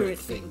spirit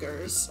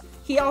fingers.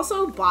 He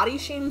also body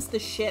shames the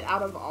shit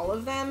out of all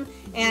of them,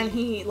 and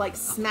he like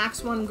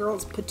smacks one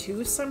girl's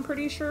patus, I'm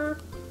pretty sure.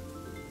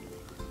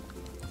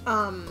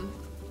 And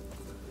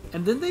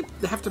then they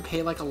have to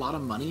pay like a lot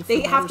of money for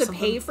They that have or to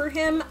something? pay for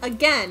him.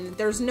 Again,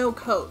 there's no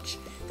coach.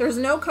 There's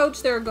no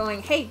coach there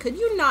going, hey, could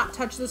you not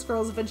touch this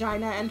girl's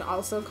vagina and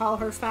also call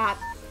her fat?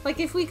 Like,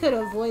 if we could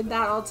avoid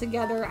that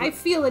altogether, I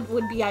feel it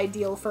would be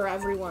ideal for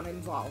everyone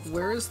involved.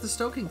 Where is the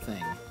stoking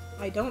thing?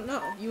 I don't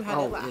know. You had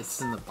it last. Oh,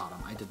 it's in the bottom.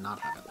 I did not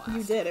have it last.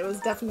 You did. It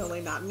was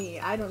definitely not me.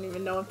 I don't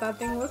even know what that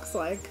thing looks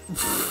like.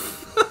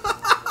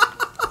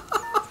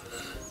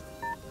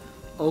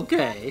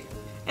 Okay.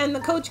 And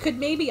the coach could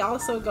maybe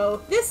also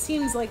go, this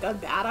seems like a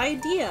bad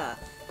idea.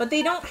 But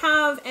they don't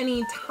have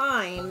any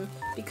time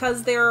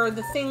because there are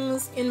the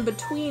things in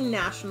between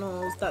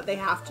nationals that they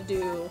have to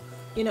do.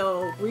 You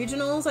know,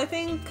 regionals, I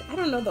think. I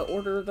don't know the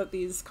order that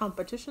these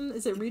competitions...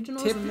 Is it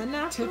regionals and then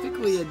nationals?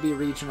 Typically it'd be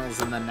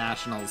regionals and then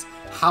nationals.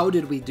 How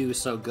did we do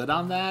so good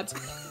on that?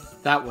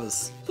 That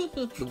was...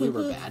 we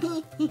were bad.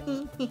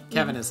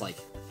 Kevin is, like,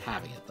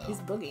 having it, though. He's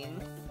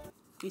boogieing.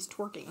 He's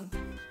twerking.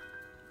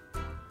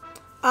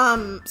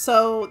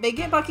 So they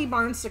get Bucky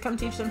Barnes to come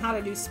teach them how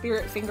to do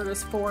spirit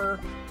fingers for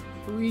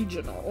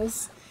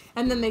regionals.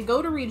 And then they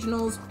go to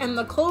regionals, and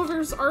the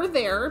Clovers are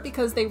there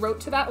because they wrote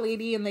to that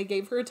lady and they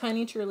gave her a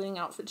tiny cheerleading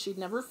outfit she'd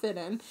never fit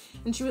in.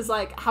 And she was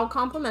like, how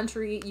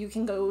complimentary, you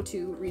can go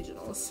to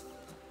regionals.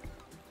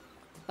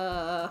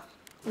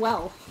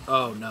 Well.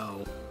 Oh,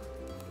 no.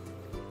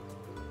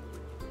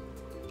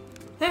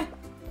 Heh.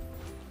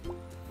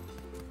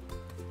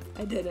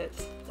 I did it.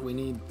 We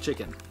need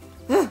chicken.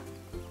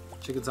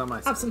 Chicken's on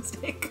my side. Have some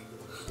steak.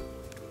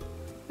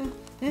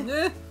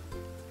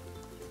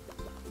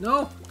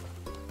 No.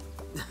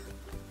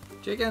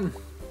 Chicken.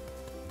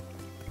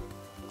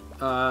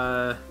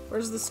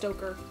 Where's the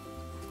stoker?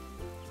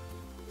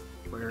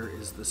 Where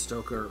is the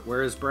stoker?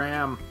 Where is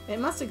Bram? It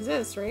must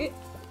exist, right?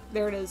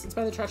 There it is. It's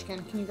by the trash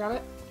can. Can you grab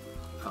it?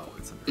 Oh,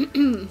 it's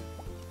in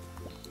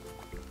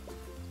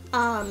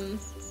there.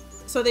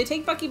 So they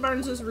take Bucky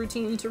Barnes'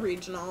 routine to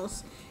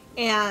regionals,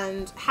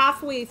 and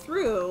halfway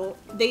through,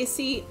 they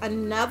see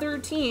another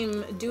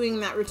team doing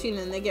that routine,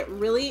 and they get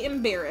really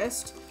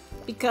embarrassed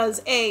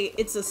because A,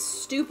 it's a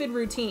stupid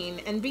routine,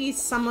 and B,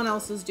 someone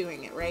else is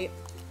doing it, right?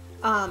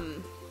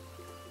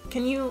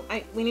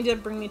 We need to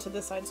bring me to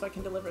this side so I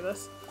can deliver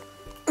this.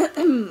 But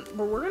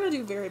we're gonna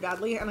do very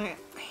badly, and I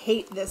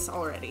hate this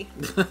already.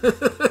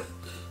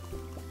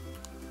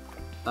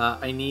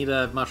 I need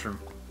a mushroom.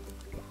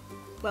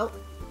 Well.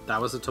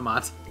 That was a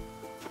tomato.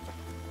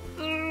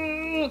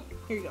 Here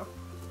you go.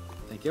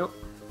 Thank you.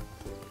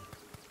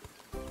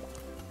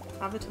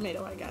 Have a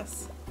tomato, I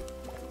guess.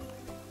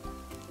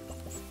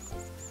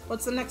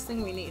 What's the next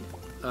thing we need?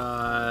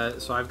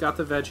 So I've got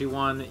the veggie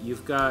one. You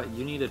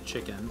need a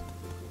chicken.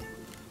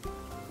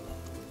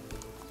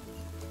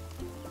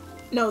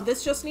 No,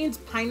 this just needs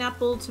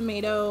pineapple,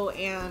 tomato,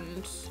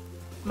 and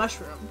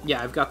mushroom.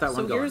 Yeah, I've got that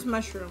one going. So here's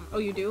mushroom. Oh,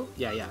 you do?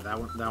 Yeah,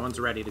 that one's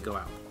ready to go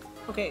out.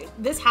 Okay,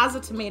 this has a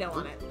tomato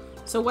on it.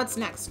 So what's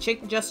next?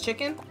 Just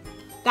chicken?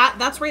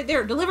 That's right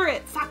there. Deliver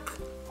it. Fuck.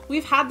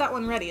 We've had that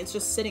one ready. It's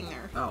just sitting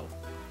there. Oh.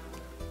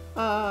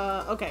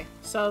 Okay.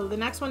 So the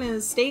next one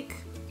is steak,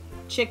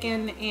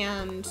 chicken,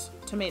 and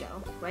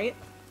tomato, right?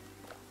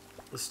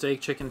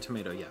 Steak, chicken,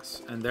 tomato,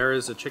 yes. And there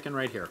is a chicken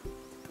right here.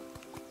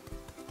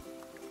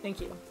 Thank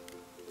you.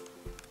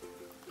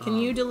 Can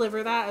you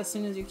deliver that as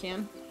soon as you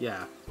can?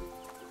 Yeah.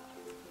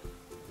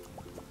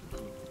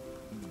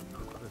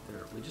 Not put it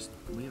there.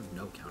 We have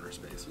no counter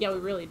space. Yeah, we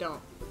really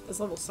don't. This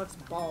level sucks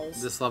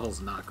balls. This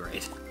level's not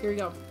great. Here we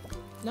go.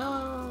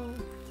 No.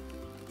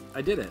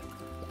 I did it.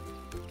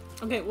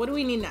 Okay, what do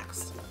we need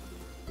next?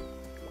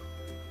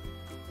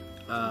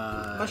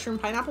 Mushroom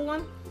pineapple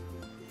one?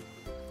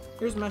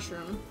 Here's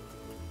mushroom.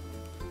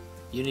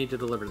 You need to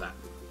deliver that.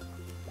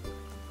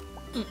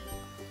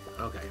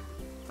 Okay.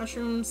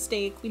 Mushroom,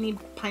 steak. We need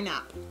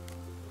pineapple.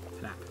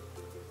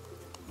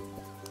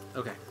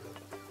 Okay.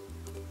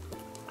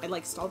 I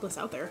like stalled us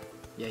out there.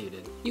 Yeah, you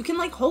did. You can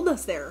like hold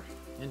us there.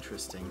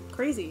 Interesting.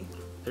 Crazy.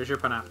 There's your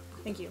pineapple.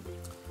 Thank you.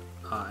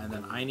 And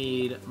then I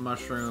need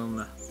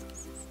mushroom.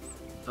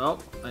 Oh,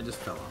 I just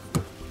fell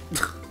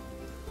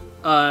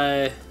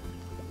off.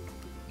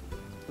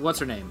 What's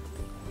her name?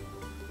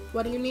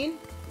 What do you need?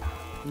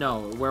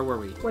 No, where were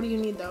we? What do you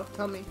need though?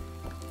 Tell me.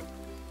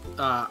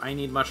 I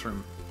need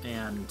mushroom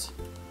and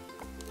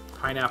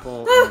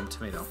pineapple and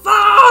tomato.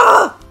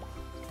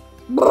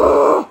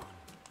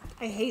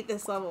 I hate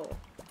this level.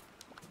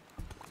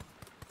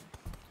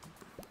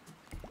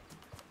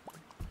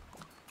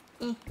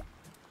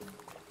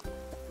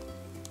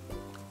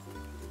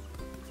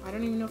 I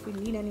don't even know if we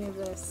need any of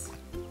this.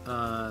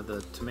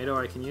 The tomato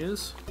I can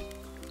use.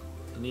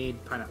 I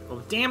need pineapple.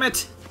 Oh, damn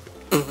it!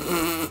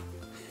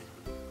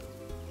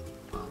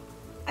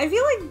 I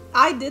feel like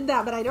I did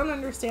that, but I don't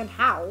understand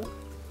how.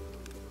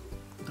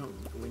 No,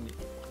 we need...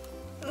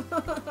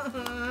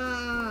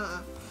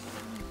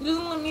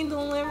 Just let me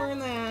deliver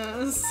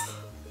this.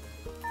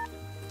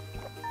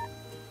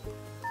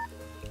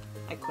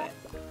 I quit.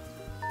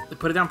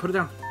 Put it down, put it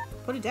down.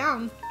 Put it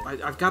down.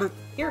 I've got it.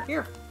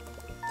 Here.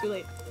 Too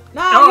late.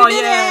 No, Oh, you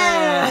did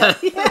yeah!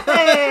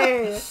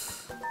 it!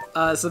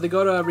 Yay! So they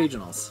go to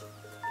regionals.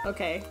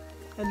 Okay.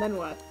 And then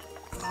what?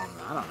 I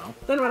don't know.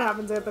 Then what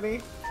happens,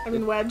 Anthony? I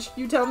mean, Wedge,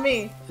 you tell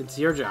me. It's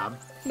your job.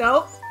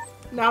 Nope.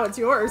 Now it's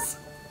yours.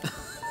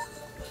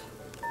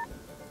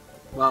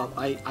 Well,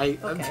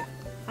 Okay.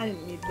 I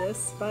didn't need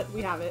this, but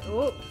we have it.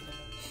 Oh.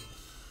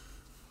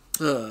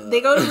 They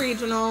go to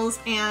regionals,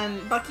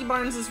 and Bucky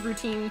Barnes'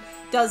 routine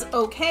does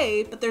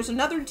okay, but there's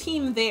another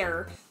team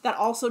there that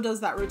also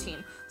does that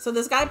routine. So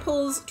this guy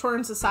pulls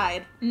Torrance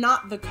aside,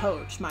 not the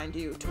coach, mind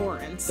you,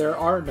 Torrance. There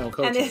are no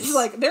coaches. And it's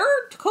like, there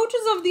are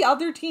coaches of the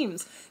other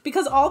teams,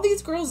 because all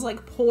these girls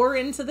like pour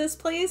into this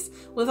place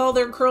with all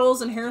their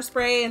curls and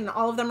hairspray, and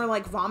all of them are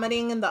like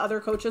vomiting, and the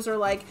other coaches are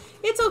like,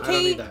 it's okay. I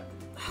don't need that.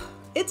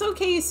 It's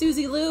okay,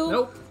 Susie Lou.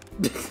 Nope.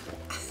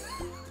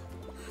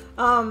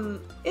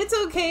 It's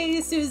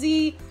okay,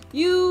 Susie.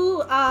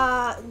 You,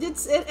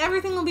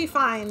 everything will be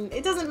fine.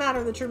 It doesn't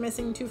matter that you're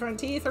missing 2 front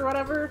teeth or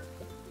whatever.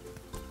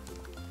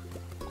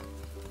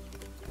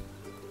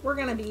 We're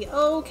gonna be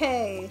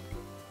okay.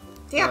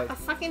 Damn, I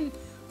fucking...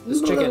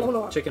 This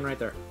chicken right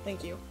there.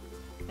 Thank you.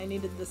 I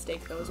needed the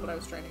steak, though, is what I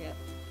was trying to get.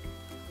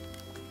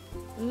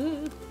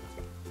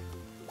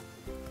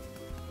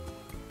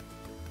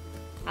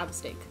 Have a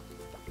steak.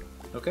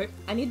 Okay.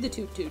 I need the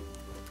toot-toot.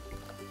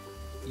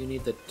 You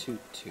need the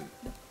toot-toot.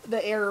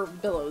 The air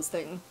billows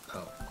thing.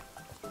 Oh.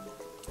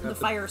 The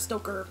fire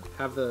stoker.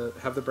 Have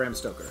the Bram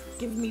Stoker.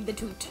 Give me the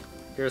toot.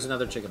 Here's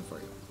another chicken for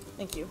you.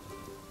 Thank you.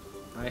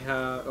 I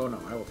have... Oh no,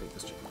 I will take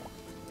this chicken.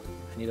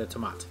 I need a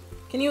tomato.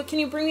 Can you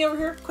bring me over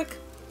here, quick?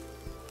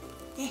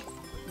 Yeah.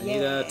 I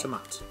need a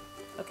tomato.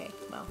 Okay,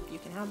 well, you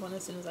can have one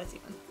as soon as I see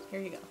one.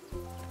 Here you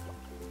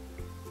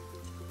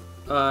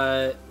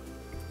go.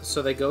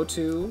 So they go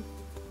to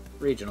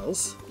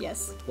regionals.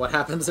 Yes. What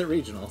happens at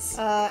regionals?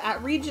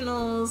 At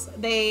regionals,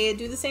 they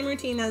do the same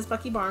routine as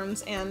Bucky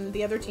Barnes and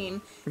the other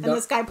team. And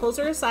this guy pulls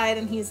her aside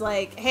and he's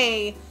like,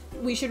 hey,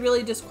 we should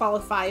really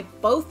disqualify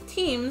both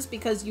teams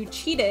because you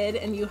cheated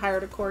and you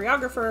hired a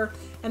choreographer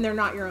and they're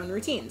not your own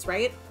routines,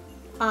 right?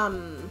 I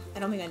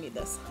don't think I need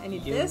this. I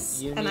need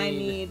this, and I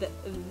need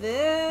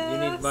this. You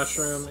need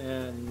mushroom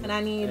and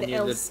I need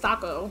El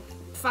Stacco.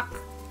 Fuck.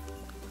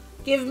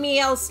 Give me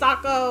El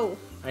Stacco.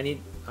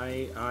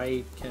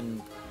 I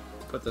can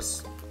put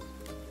this.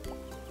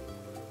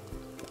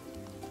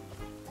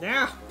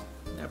 Yeah.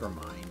 Never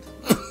mind.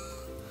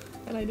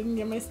 And I didn't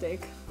get my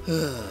steak.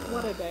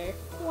 What a day.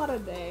 What a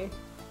day.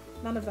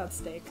 None of that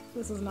steak.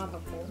 This is not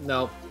helpful.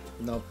 Nope.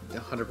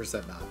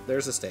 100% not.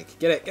 There's a steak.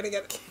 Get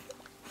it.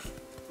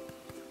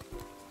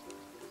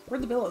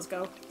 Where'd the billows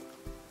go?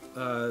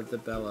 The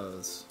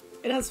bellows.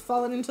 It has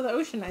fallen into the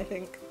ocean, I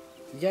think.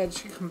 Yeah, it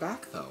should come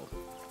back, though.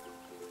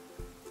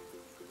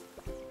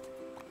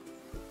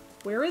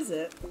 Where is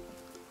it?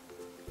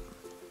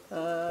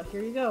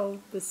 Here you go.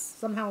 This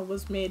somehow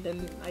was made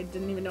and I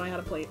didn't even know I had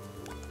a plate.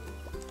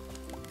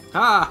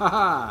 Ha ha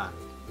ha!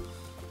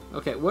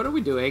 Okay, what are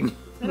we doing?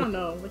 I don't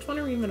know. Which one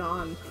are we even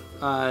on?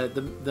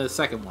 The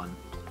second one.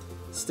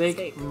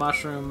 Steak,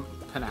 mushroom,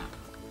 panap.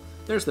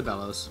 There's the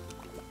bellows.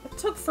 It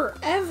took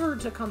forever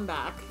to come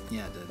back.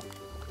 Yeah, it did.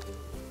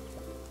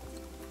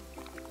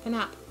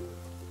 Panap.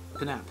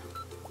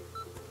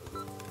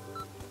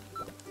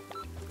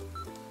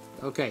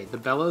 Okay, the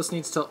bellows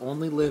needs to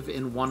only live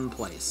in one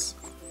place.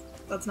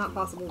 That's not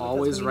possible. Because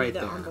Always we right need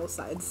it there. on both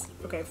sides.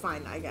 Okay,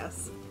 fine, I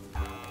guess.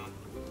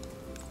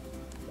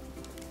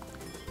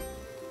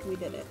 We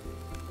did it.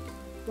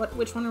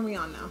 Which one are we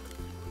on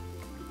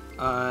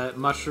now?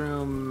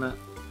 Mushroom,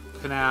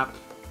 panap,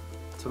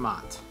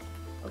 tomat.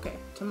 Okay,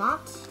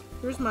 tomat.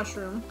 Here's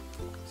mushroom.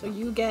 So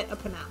you get a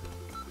panap.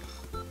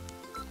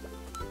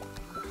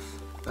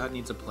 That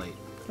needs a plate.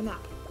 Panap.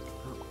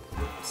 Oh,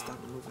 stop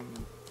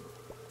moving.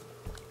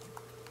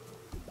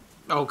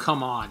 Oh,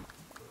 come on.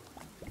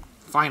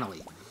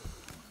 Finally.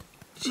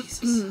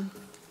 Jesus.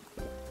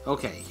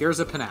 Okay, here's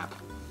a panap.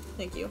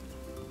 Thank you.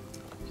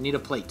 I need a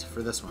plate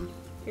for this one.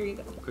 Here you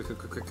go. Quick.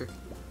 That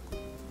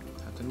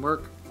didn't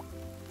work.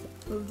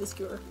 Move the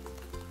skewer.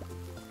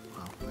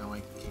 Well, now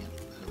I can't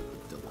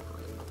deliver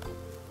it.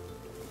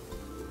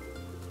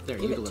 There,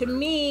 Give you it deliver to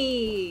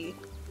me.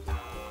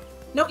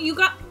 No, you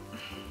got...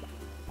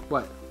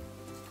 What?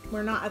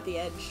 We're not at the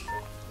edge.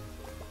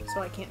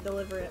 So I can't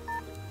deliver it.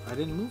 I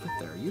didn't move it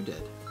there. You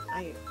did.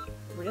 I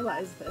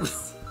realized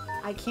this.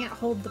 I can't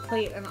hold the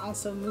plate and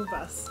also move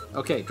us.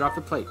 Okay, drop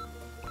the plate.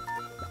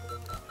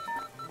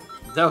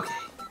 Okay.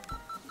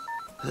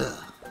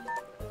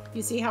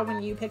 You see how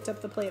when you picked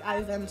up the plate,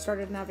 I then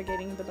started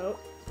navigating the boat?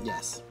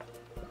 Yes.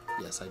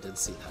 Yes, I did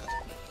see that.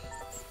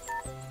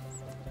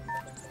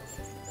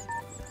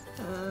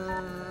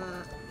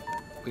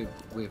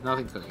 We have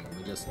nothing cooking.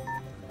 We just...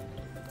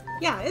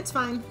 Yeah, it's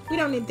fine. We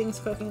don't need things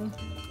cooking.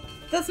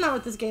 That's not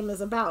what this game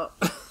is about.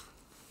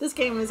 This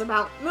game is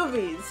about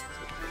movies.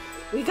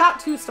 We got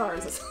 2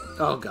 stars.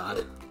 Oh,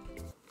 God.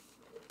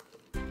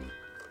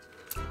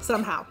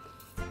 Somehow.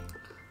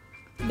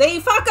 They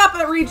fuck up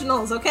at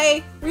regionals,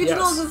 okay?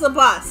 Regionals is a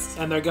bust.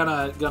 And they're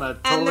gonna totally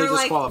and they're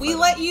like, disqualify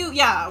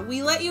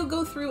we let you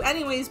go through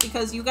anyways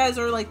because you guys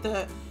are like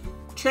the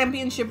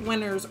championship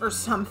winners or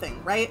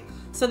something, right?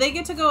 So they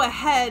get to go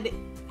ahead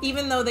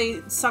even though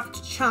they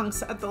sucked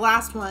chunks at the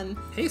last one.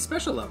 Hey,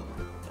 special level.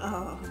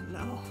 Oh,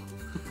 no.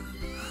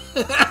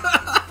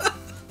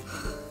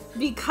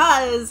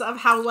 Because of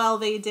how well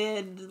they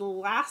did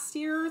last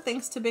year,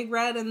 thanks to Big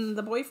Red and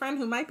the boyfriend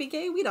who might be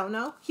gay. We don't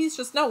know. He's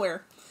just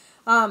nowhere.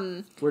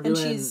 We're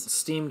doing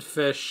steamed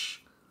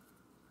fish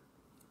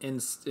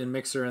in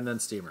mixer and then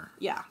steamer.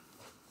 Yeah.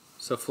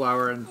 So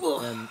flour and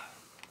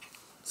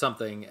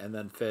something and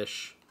then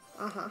fish.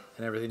 Uh-huh.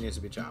 And everything needs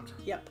to be chopped.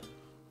 Yep.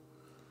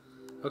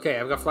 Okay,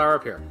 I've got flour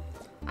up here.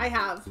 I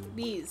have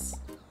these.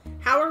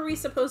 How are we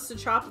supposed to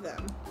chop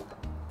them?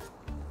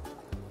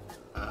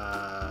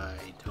 I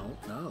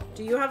don't know.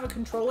 Do you have a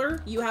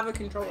controller? You have a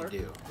controller. I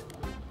do.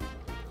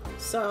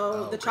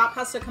 So the chop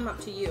has to come up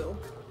to you.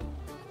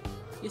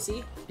 You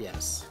see?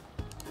 Yes.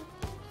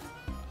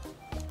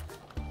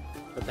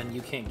 But then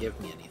you can't give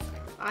me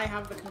anything. I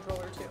have the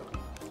controller too.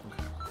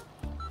 Okay.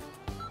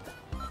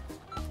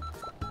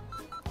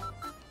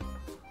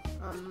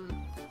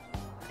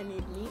 I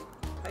need meat,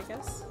 I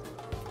guess.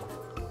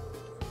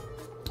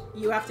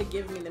 You have to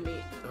give me the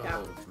meat.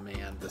 Oh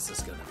man, this is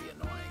gonna be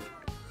annoying.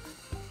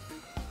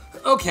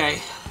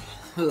 Okay.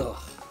 Ugh.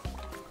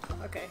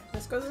 Okay,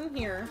 this goes in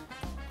here.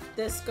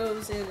 This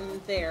goes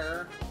in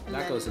there. And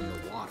that goes in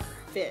the water.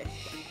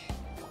 Fish.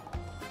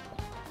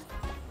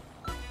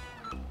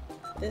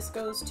 This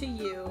goes to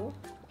you.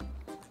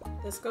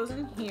 This goes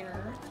in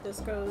here.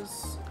 This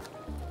goes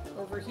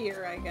over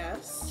here, I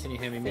guess. Can you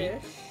hand me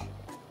Fish.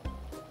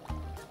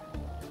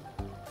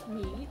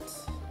 Meat.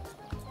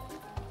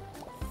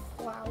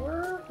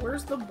 Flour?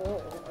 Where's the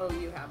bowl? Oh,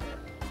 you have it.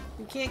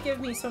 You can't give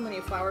me so many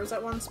flowers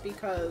at once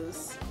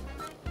because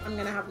I'm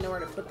gonna have nowhere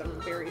to put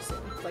them very soon.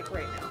 Like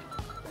right now.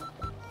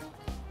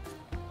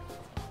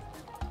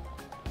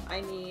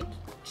 I need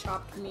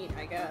chopped meat,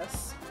 I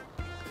guess.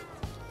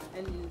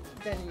 And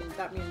then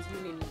that means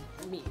you need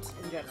meat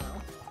in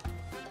general.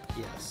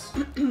 Yes.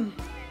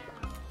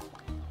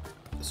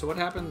 So what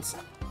happens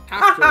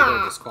after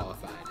they're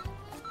disqualified?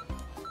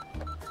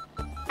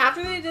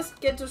 After they just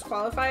get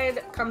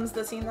disqualified comes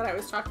the scene that I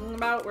was talking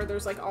about where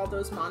there's like all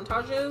those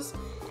montages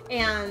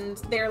and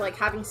they're like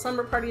having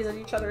slumber parties at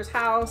each other's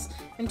house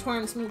and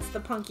Torrance meets the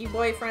punky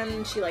boyfriend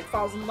and she like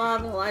falls in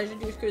love and Elijah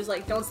Dushku's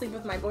like, don't sleep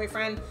with my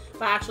boyfriend,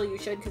 but actually you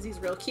should because he's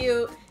real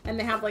cute, and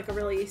they have like a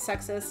really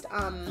sexist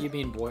You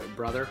mean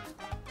brother?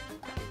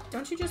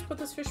 Don't you just put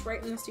this fish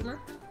right in the steamer?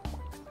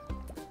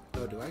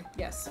 Oh, do I?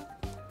 Yes.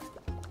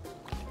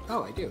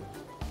 Oh, I do.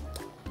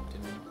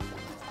 Didn't...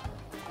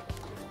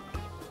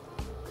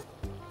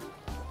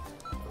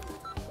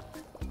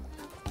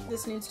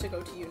 This needs to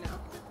go to you now.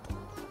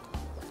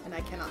 And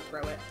I cannot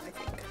throw it, I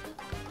think.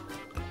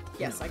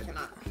 Yes, no, I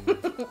cannot.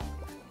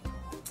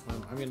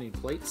 I'm gonna need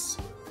plates.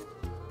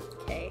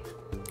 Okay.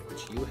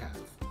 Which you have.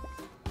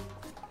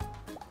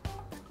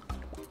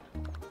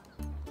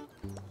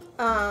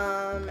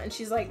 And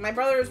she's like, my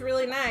brother is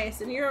really nice,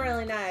 and you're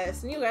really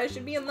nice, and you guys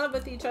should be in love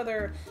with each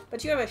other,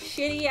 but you have a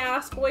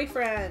shitty-ass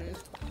boyfriend.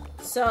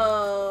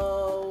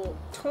 So,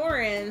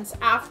 Torrance,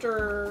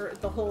 after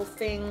the whole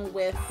thing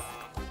with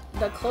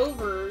the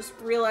Clovers,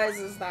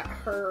 realizes that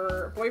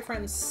her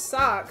boyfriend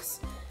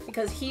sucks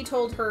because he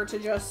told her to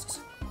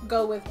just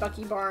go with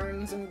Bucky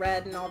Barnes and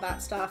Red and all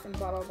that stuff and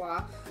blah blah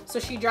blah. So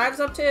she drives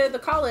up to the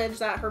college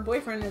that her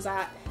boyfriend is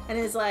at and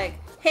is like,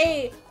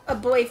 hey, a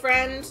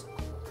boyfriend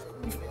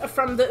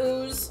from the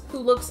Ooze who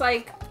looks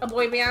like a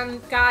boy band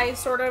guy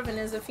sort of and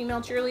is a female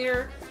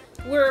cheerleader,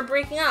 we're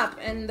breaking up,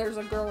 and there's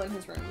a girl in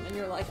his room, and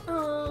you're like,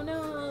 oh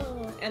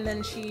no. And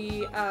then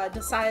she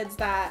decides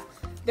that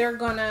they're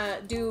gonna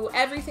do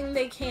everything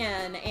they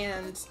can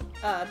and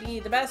be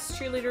the best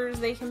cheerleaders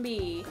they can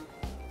be.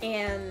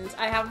 And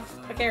I have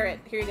a carrot.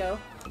 Here you go.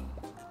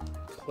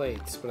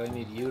 Plates, but I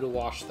need you to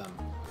wash them.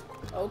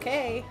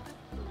 Okay.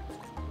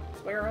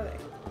 Where are they?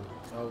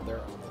 Oh,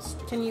 they're on this.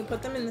 Can you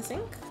put them in the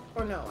sink?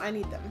 Or no, I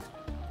need them.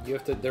 You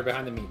have to, they're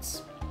behind the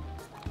meats.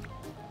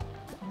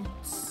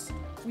 Meats.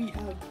 We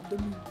have the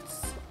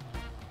meats.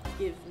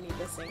 Give me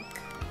the sink.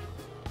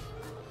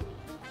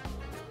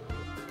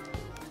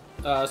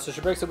 So she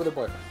breaks up with her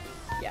boyfriend.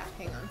 Yeah,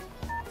 hang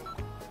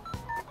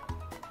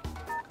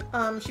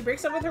on. She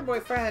breaks up with her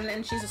boyfriend,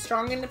 and she's a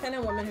strong,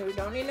 independent woman who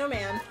don't need no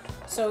man.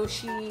 So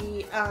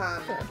she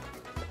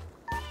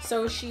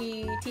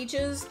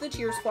teaches the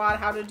cheer squad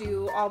how to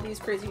do all these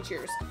crazy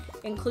cheers,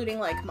 including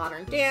like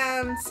modern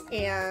dance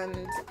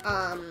and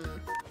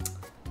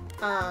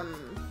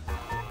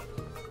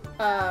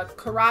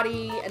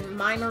karate and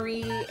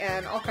mimery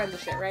and all kinds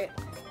of shit, right?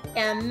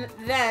 And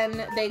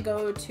then they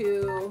go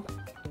to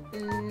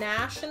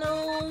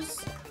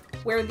nationals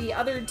where the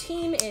other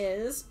team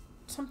is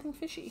something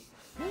fishy.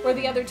 Where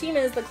the other team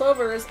is the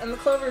Clovers, and the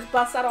Clovers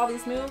bust out all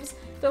these moves.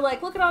 They're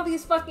like, look at all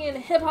these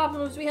fucking hip-hop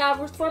moves we have.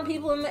 We're throwing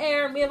people in the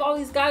air, and we have all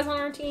these guys on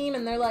our team,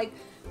 and they're like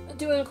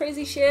doing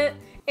crazy shit.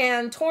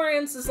 And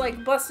Torrance is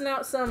like busting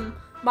out some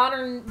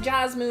modern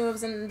jazz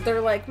moves, and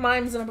they're like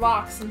mimes in a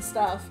box and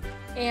stuff.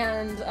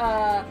 And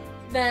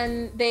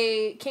then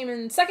they came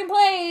in second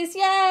place.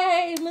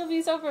 Yay!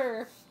 Movie's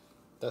over.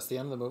 That's the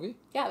end of the movie?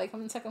 Yeah, they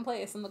come in second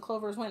place, and the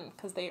Clovers win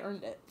because they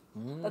earned it.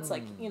 That's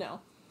like, you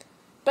know.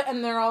 But,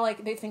 and they're all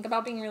like, they think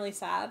about being really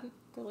sad.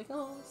 They're like,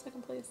 oh,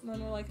 second place. And then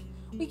they're like,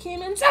 we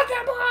came in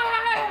second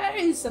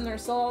place! And they're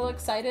still all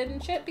excited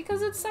and shit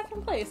because it's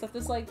second place at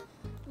this, like,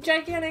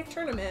 gigantic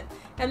tournament.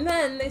 And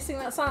then they sing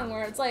that song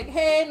where it's like,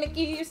 hey,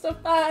 Mickey, you're so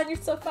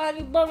fun,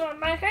 you blow up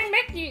my, hey,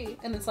 Mickey!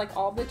 And it's like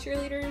all the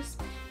cheerleaders,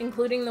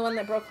 including the one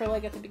that broke her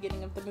leg at the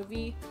beginning of the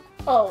movie.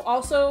 Oh,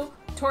 also,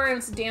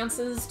 Torrance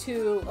dances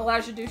to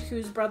Elijah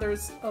Dushku's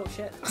brother's, oh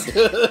shit.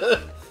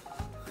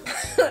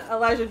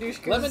 Elijah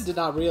Dushku's... Lemon did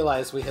not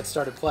realize we had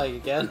started playing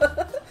again.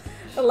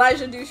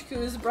 Elijah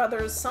Dushku's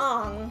brother's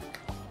song,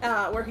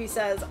 where he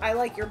says, I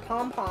like your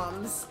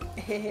pom-poms,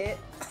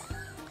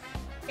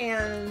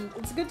 and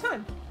it's a good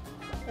time.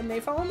 And they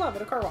fall in love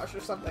at a car wash or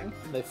something.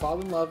 They fall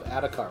in love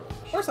at a car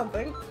wash. Or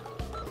something.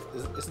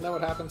 Isn't that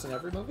what happens in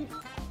every movie?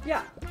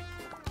 Yeah.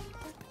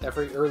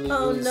 Every early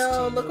Oh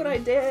no, look what I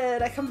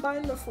did. I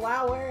combined the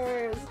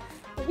flowers.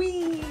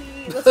 Whee!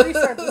 Let's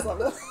restart this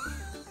level.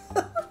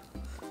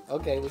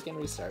 Okay, we can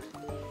restart.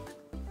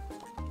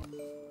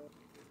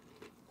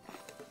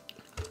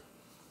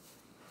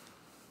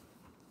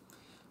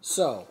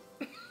 So,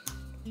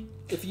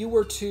 if you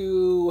were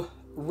to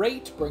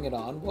rate Bring It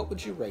On, what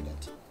would you rate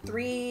it?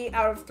 3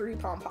 out of 3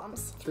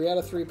 pom-poms. 3 out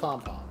of 3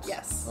 pom-poms.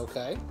 Yes.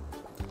 Okay.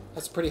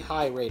 That's a pretty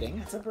high rating.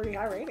 That's a pretty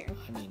high rating.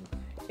 I mean...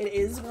 It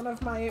is one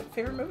of my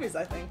favorite movies,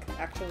 I think,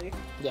 actually.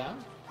 Yeah?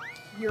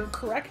 You're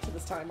correct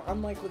this time,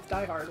 unlike with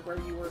Die Hard, where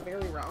you were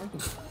very wrong.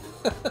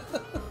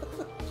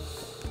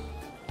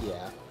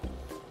 Yeah.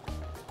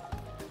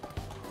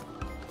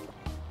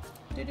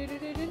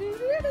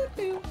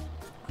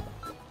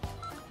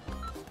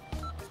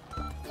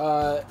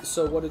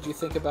 So what did you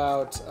think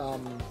about, I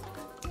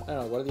don't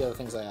know, what are the other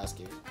things I asked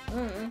you?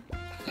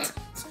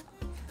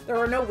 There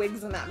were no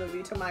wigs in that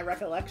movie, to my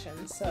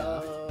recollection,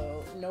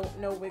 so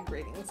no wig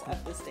ratings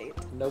at this date.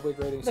 No wig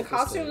ratings. The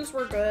costumes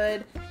were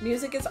good.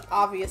 Music is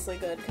obviously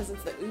good because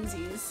it's the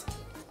Uzis.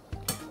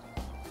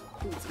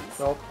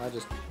 Well, I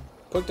just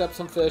picked up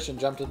some fish and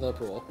jumped into the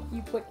pool.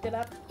 You picked it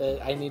up?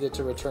 I needed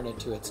to return it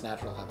to its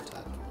natural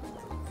habitat.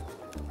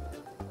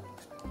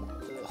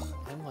 Ugh,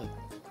 I'm like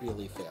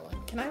really failing.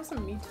 Can I have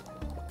some meat?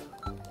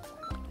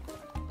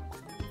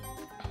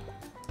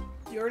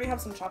 You already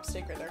have some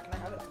chopstick right there. Can I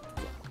have it?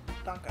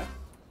 Danke.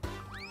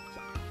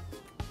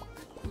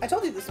 I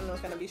told you this one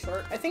was going to be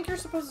short. I think you're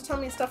supposed to tell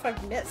me stuff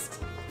I've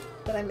missed.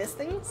 Did I miss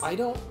things? I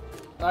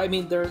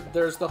mean,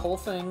 there's the whole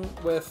thing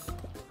with...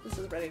 This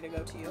is ready to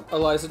go to you.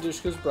 Eliza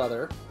Dushku's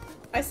brother.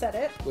 I said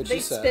it. Which they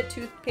you said. spit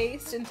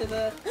toothpaste into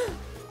the...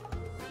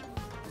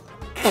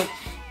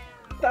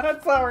 That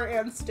had flour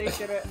and steak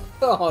in it.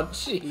 Oh,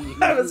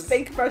 jeez. I was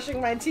fake brushing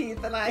my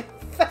teeth and I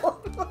fell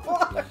in the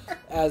water.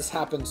 As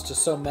happens to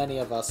so many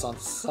of us on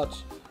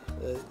such...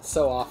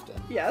 so often.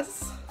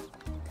 Yes.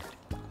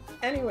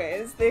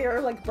 Anyways, they are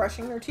like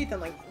brushing their teeth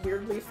and like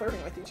weirdly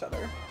flirting with each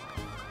other.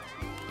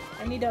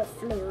 I need a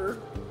fleur.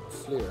 A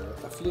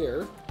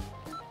fleur.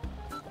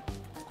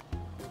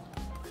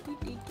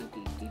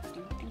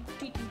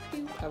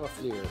 Have a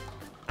fleur.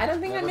 I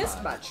don't think Never I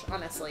missed mind. much,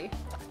 honestly.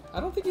 I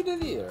don't think you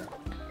did either.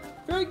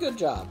 Very good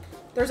job.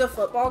 There's a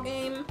football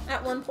game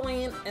at one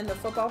point, and the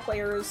football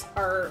players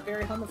are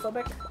very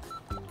homophobic.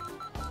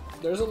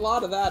 There's a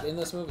lot of that in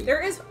this movie.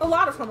 There is a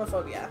lot of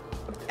homophobia.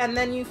 And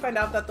then you find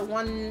out that the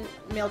one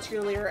male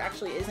cheerleader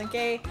actually isn't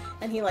gay,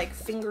 and he, like,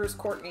 fingers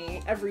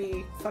Courtney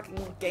every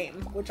fucking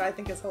game, which I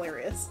think is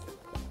hilarious.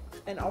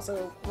 And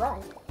also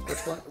wrong.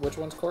 Which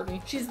one's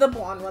Courtney? She's the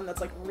blonde one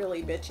that's, like,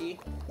 really bitchy.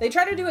 They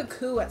try to do a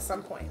coup at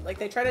some point. Like,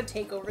 they try to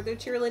take over the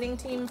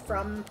cheerleading team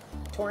from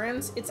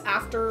Torrance. It's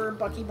after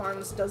Bucky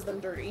Barnes does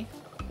them dirty.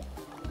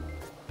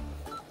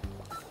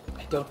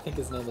 I don't think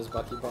his name is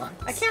Bucky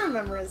Barnes. I can't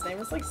remember his name.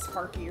 It's like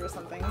Sparky or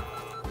something.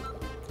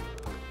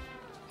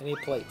 I need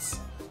plates.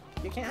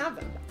 You can't have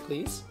them.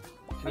 Please?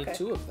 I need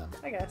 2 of them.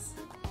 I guess.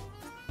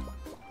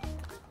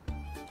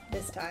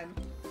 This time.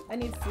 I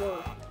need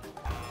Fleur.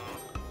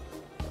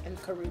 And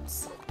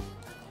Caroots.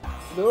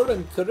 Fleur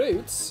and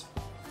Caroots?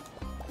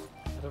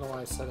 I don't know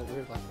why I said it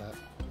weird like that.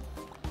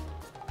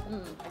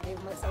 I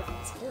gave myself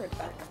its carrot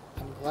back.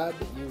 I'm glad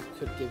that you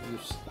could give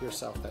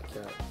yourself that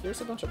carrot.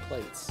 Here's a bunch of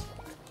plates.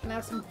 Can I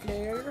have some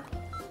Fleur?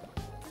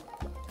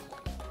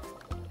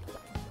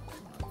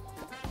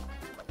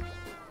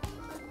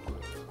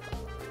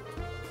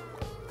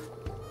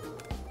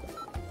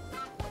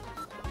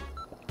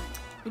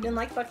 You didn't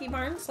like Bucky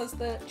Barnes as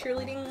the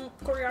cheerleading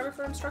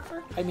choreographer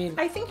instructor? I mean...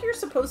 I think you're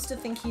supposed to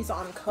think he's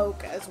on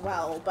coke as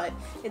well, but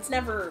it's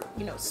never,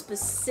 you know,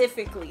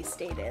 specifically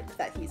stated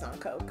that he's on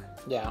coke.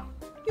 Yeah.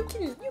 You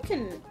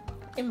can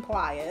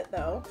imply it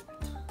though.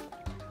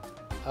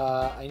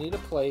 I need a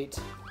plate.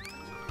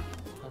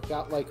 I've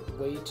got like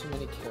way too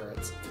many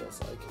carrots, it feels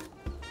like.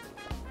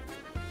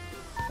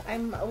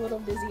 I'm a little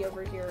busy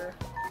over here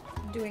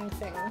doing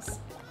things.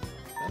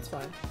 That's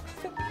fine.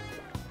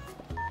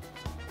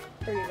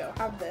 There you go.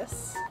 Have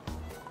this.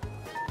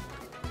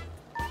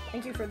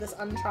 Thank you for this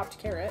unchopped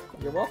carrot.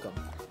 You're welcome.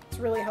 It's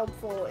really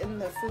helpful in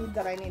the food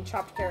that I need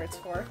chopped carrots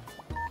for.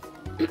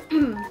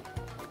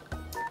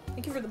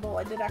 Thank you for the bowl.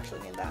 I did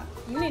actually need that.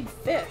 You need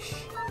fish.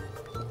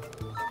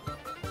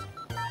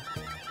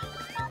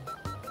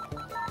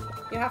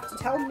 You have to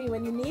tell me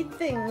when you need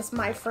things,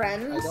 my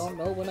friends. I don't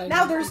know when I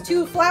Now need there's them.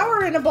 2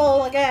 flour in a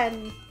bowl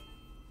again.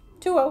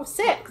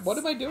 206. What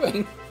am I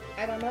doing?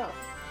 I don't know.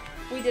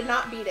 We did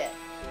not beat it.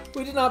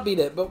 We did not beat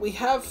it, but we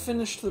have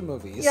finished the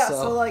movie. Yeah,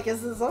 so like,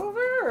 is this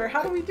over? Or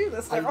how do we do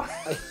this now?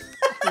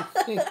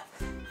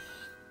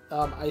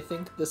 I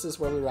think this is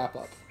where we wrap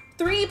up.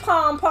 3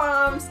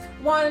 pom-poms,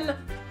 1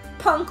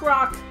 punk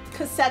rock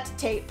cassette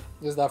tape.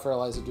 Is that for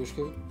Eliza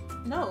Dushku?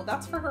 No,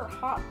 that's for her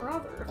hot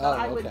brother. Oh,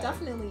 I would okay.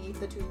 definitely eat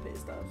the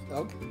toothpaste of.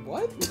 Okay,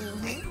 what?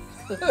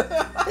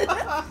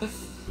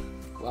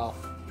 Well,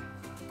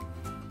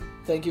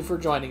 thank you for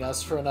joining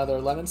us for another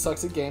Lemon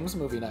Sucks at Games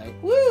movie night.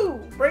 Woo!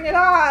 Bring it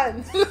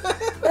on!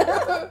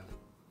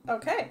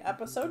 Okay,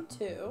 episode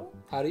 2.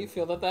 How do you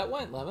feel that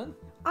went, Lemon?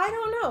 I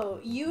don't know.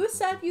 You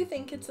said you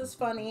think it's as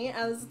funny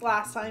as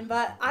last time,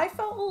 but I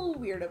felt a little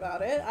weird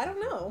about it. I don't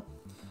know.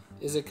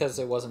 Is it because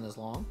it wasn't as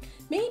long?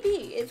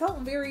 Maybe. It felt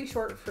very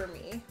short for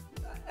me.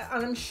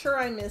 I'm sure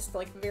I missed,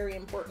 like, very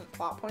important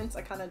plot points.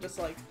 I kind of just,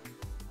 like,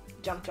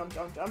 jump.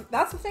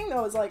 That's the thing,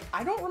 though, is, like,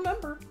 I don't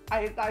remember.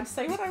 I'd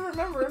say what I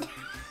remembered.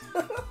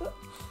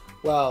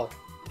 Well,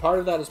 part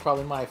of that is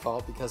probably my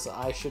fault because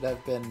I should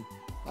have,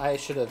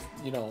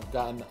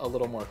 gotten a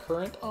little more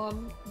current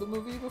on the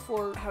movie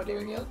before How dare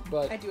doing you. it.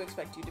 But I do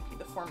expect you to be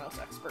the foremost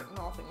expert in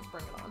all things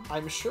Bring It On.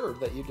 I'm sure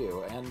that you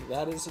do, and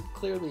that is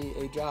clearly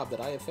a job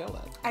that I have failed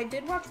at. I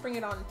did watch Bring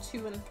It On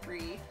 2 and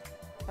 3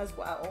 as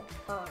well.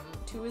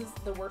 2 is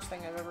the worst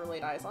thing I've ever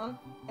laid eyes on,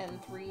 and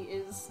 3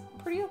 is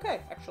pretty okay,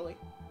 actually.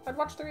 I'd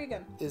watch 3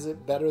 again. Is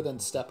it better than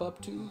Step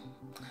Up 2?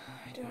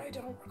 I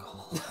don't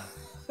recall.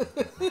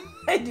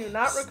 I do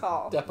not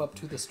recall. Step Up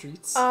to the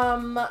Streets?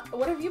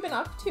 What have you been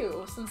up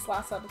to since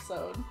last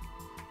episode?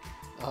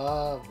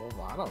 Well,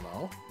 I don't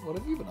know. What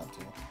have you been up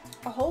to?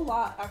 A whole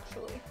lot,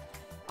 actually.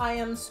 I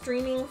am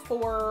streaming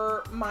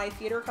for my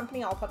theater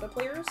company, All Puppet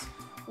Players.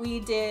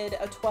 We did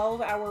a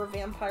 12-hour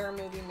vampire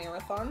movie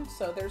marathon,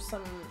 so there's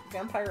some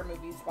vampire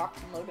movies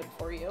locked and loaded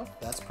for you.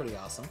 That's pretty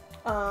awesome.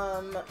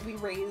 We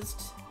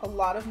raised a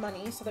lot of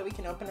money so that we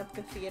can open up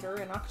the theater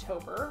in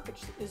October,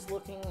 which is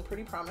looking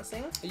pretty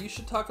promising. You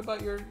should talk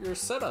about your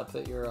setup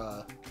that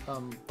you're,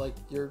 like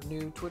your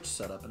new Twitch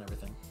setup and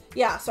everything.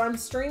 Yeah, so I'm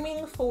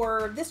streaming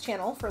for this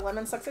channel, for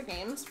Lemon Sucks at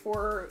Games,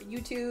 for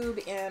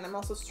YouTube, and I'm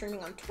also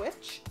streaming on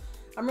Twitch.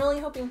 I'm really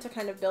hoping to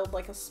kind of build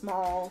like a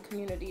small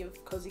community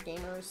of cozy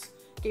gamers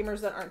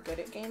that aren't good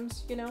at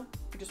games, you know,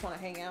 who just want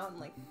to hang out and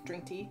like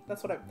drink tea.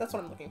 That's what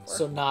I'm looking for.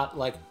 So not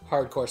like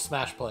hardcore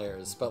Smash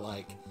players, but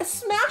like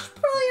Smash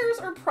players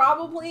are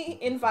probably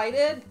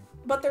invited,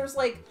 but there's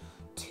like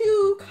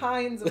 2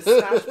 kinds of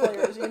Smash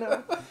players, you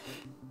know.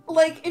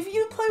 Like, if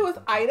you play with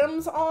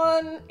items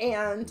on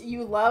and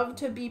you love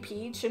to be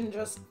Peach and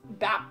just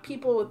bap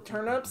people with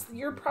turnips,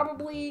 you're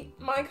probably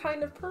my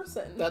kind of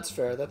person. That's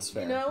fair.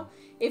 You know?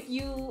 If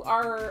you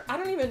are... I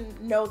don't even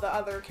know the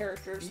other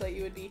characters that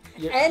you would be.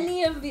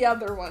 Any of the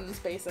other ones,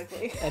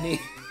 basically.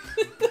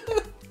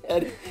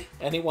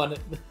 Anyone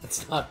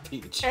that's not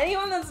Peach.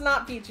 Anyone that's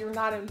not Peach, you're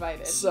not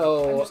invited.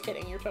 So... I'm just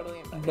kidding. You're totally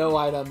invited. No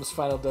items,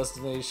 Final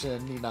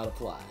Destination need not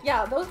apply.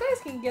 Yeah, those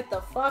guys can get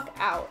the fuck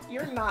out.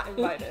 You're not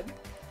invited.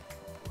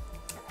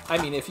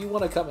 I mean, if you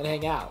want to come and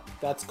hang out,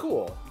 that's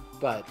cool,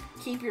 but...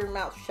 Keep your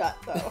mouth shut,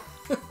 though.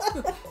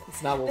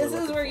 It's not what This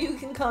is where you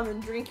can come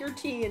and drink your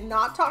tea and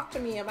not talk to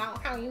me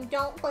about how you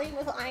don't play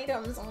with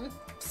items on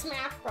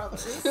Smash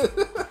Brothers.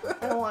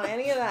 I don't want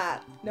any of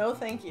that. No,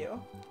 thank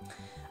you.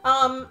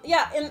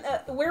 Yeah, in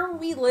where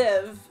we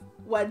live,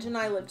 Wedge and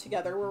I live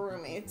together. We're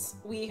roommates.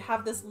 We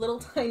have this little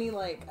tiny,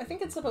 like, I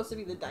think it's supposed to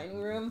be the dining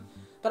room,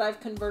 but I've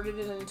converted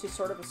it into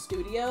sort of a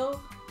studio.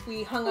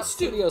 We hung up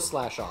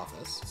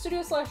Studio/office.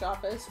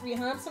 Studio/office. We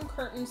hung up some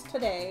curtains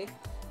today.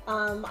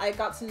 I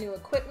got some new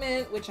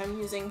equipment, which I'm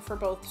using for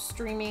both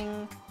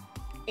streaming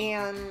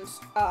and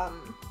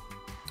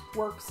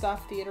work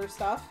stuff, theater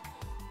stuff.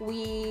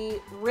 We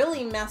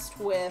really messed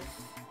with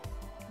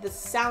the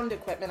sound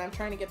equipment. I'm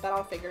trying to get that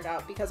all figured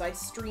out because I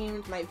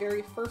streamed my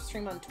very first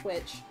stream on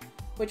Twitch,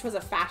 which was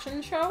a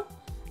fashion show.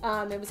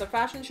 It was a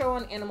fashion show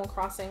on Animal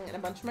Crossing, and a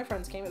bunch of my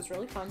friends came. It was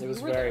really fun. It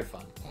was very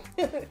fun.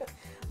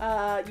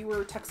 You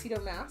were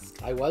tuxedo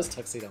masked. I was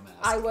tuxedo masked.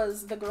 I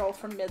was the girl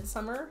from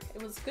Midsummer.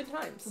 It was good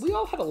times. We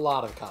all had a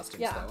lot of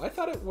costumes, Yeah. though. I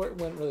thought it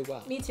went really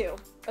well. Me too.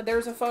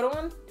 There's a photo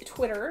on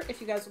Twitter if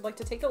you guys would like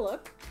to take a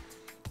look.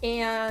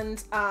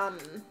 And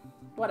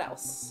what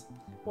else?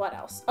 What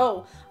else?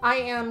 Oh, I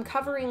am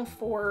covering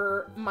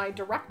for my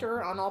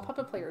director on All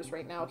Puppet Players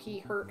right now. He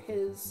hurt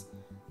his...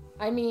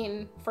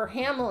 for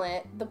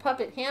Hamlet, the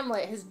puppet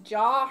Hamlet, his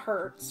jaw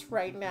hurts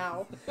right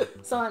now.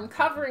 So I'm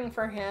covering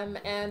for him,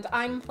 and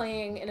I'm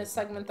playing in a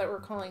segment that we're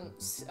calling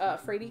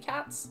Fraidy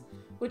Cats,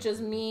 which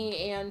is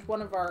me and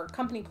one of our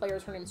company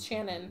players, her name's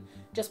Shannon,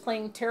 just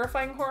playing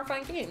terrifying,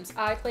 horrifying games.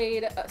 I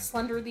played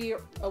Slender the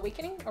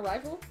Awakening?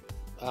 Arrival?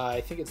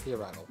 I think it's The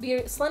Arrival.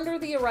 Slender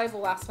the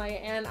Arrival last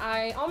night, and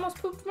I almost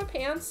pooped my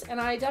pants,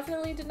 and I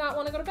definitely did not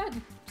want to go to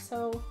bed.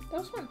 So that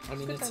was fun.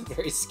 It's a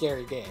very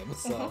scary game,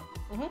 so...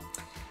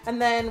 And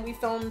then we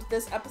filmed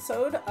this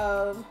episode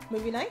of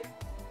Movie Night,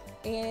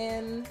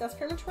 and that's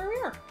pretty much where we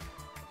are.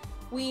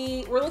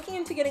 We're looking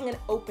into getting an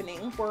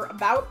opening. We're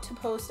about to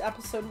post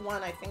episode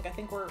 1, I think. I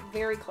think we're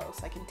very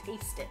close. I can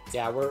taste it.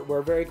 Yeah,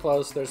 we're very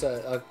close. There's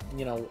a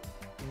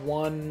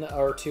 1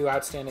 or 2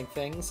 outstanding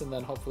things, and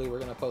then hopefully we're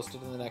going to post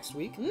it in the next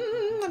week.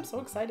 I'm so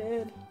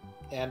excited.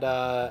 And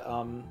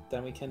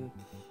then we can,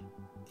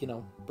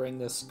 bring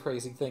this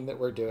crazy thing that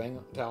we're doing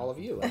to all of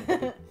you.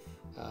 And,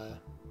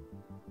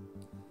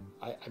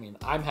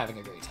 I'm having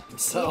a great time,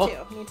 so...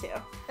 Me too.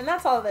 And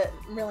that's all that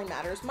really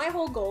matters. My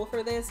whole goal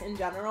for this, in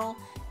general,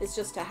 is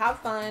just to have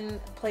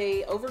fun,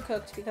 play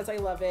Overcooked because I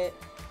love it,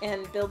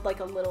 and build, like,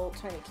 a little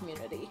tiny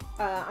community.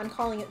 I'm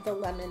calling it the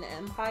Lemon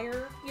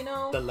Empire,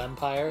 The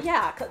Lempire?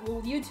 Yeah,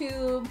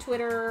 YouTube,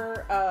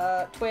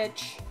 Twitter,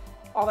 Twitch,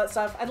 all that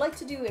stuff. I'd like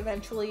to do,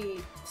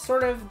 eventually,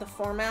 sort of the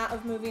format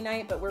of Movie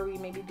Night, but where we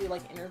maybe do,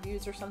 like,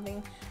 interviews or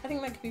something. I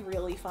think that could be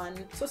really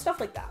fun. So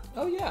stuff like that.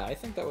 Oh, yeah, I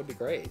think that would be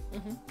great.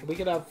 We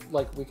could have,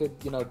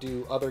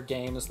 do other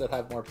games that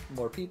have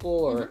more people,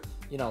 or,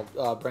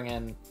 bring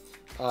in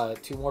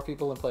 2 more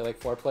people and play,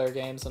 4-player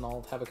games, and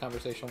I'll have a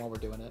conversation while we're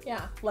doing it.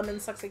 Yeah, Lemon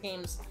Sucks at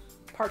Games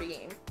party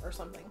game or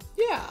something.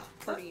 Yeah,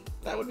 Party.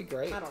 That would be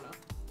great. I don't know.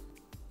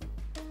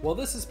 Well,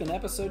 this has been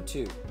episode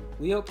 2.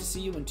 We hope to see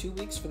you in 2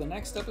 weeks for the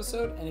next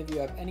episode, and if you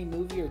have any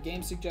movie or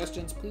game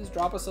suggestions, please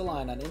drop us a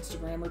line on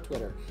Instagram or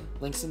Twitter.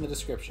 Links in the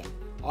description.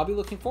 I'll be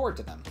looking forward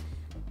to them.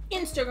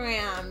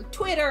 Instagram,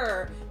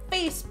 Twitter,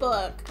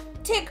 Facebook,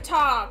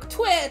 TikTok,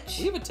 Twitch.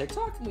 We have a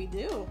TikTok? We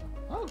do.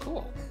 Oh,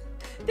 cool.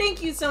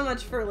 Thank you so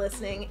much for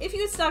listening. If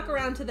you stuck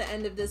around to the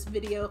end of this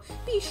video,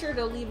 be sure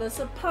to leave us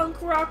a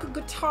punk rock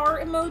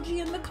guitar emoji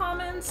in the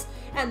comments,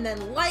 and then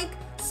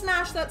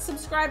smash that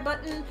subscribe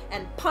button,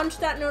 and punch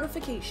that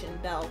notification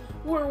bell.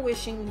 We're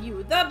wishing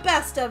you the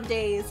best of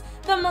days,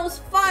 the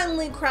most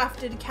finely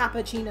crafted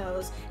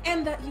cappuccinos,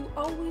 and that you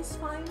always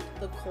find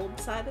the cold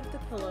side of the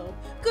pillow.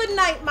 Good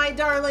night, my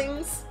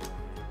darlings.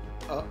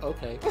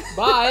 Okay.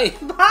 Bye.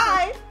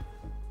 Bye.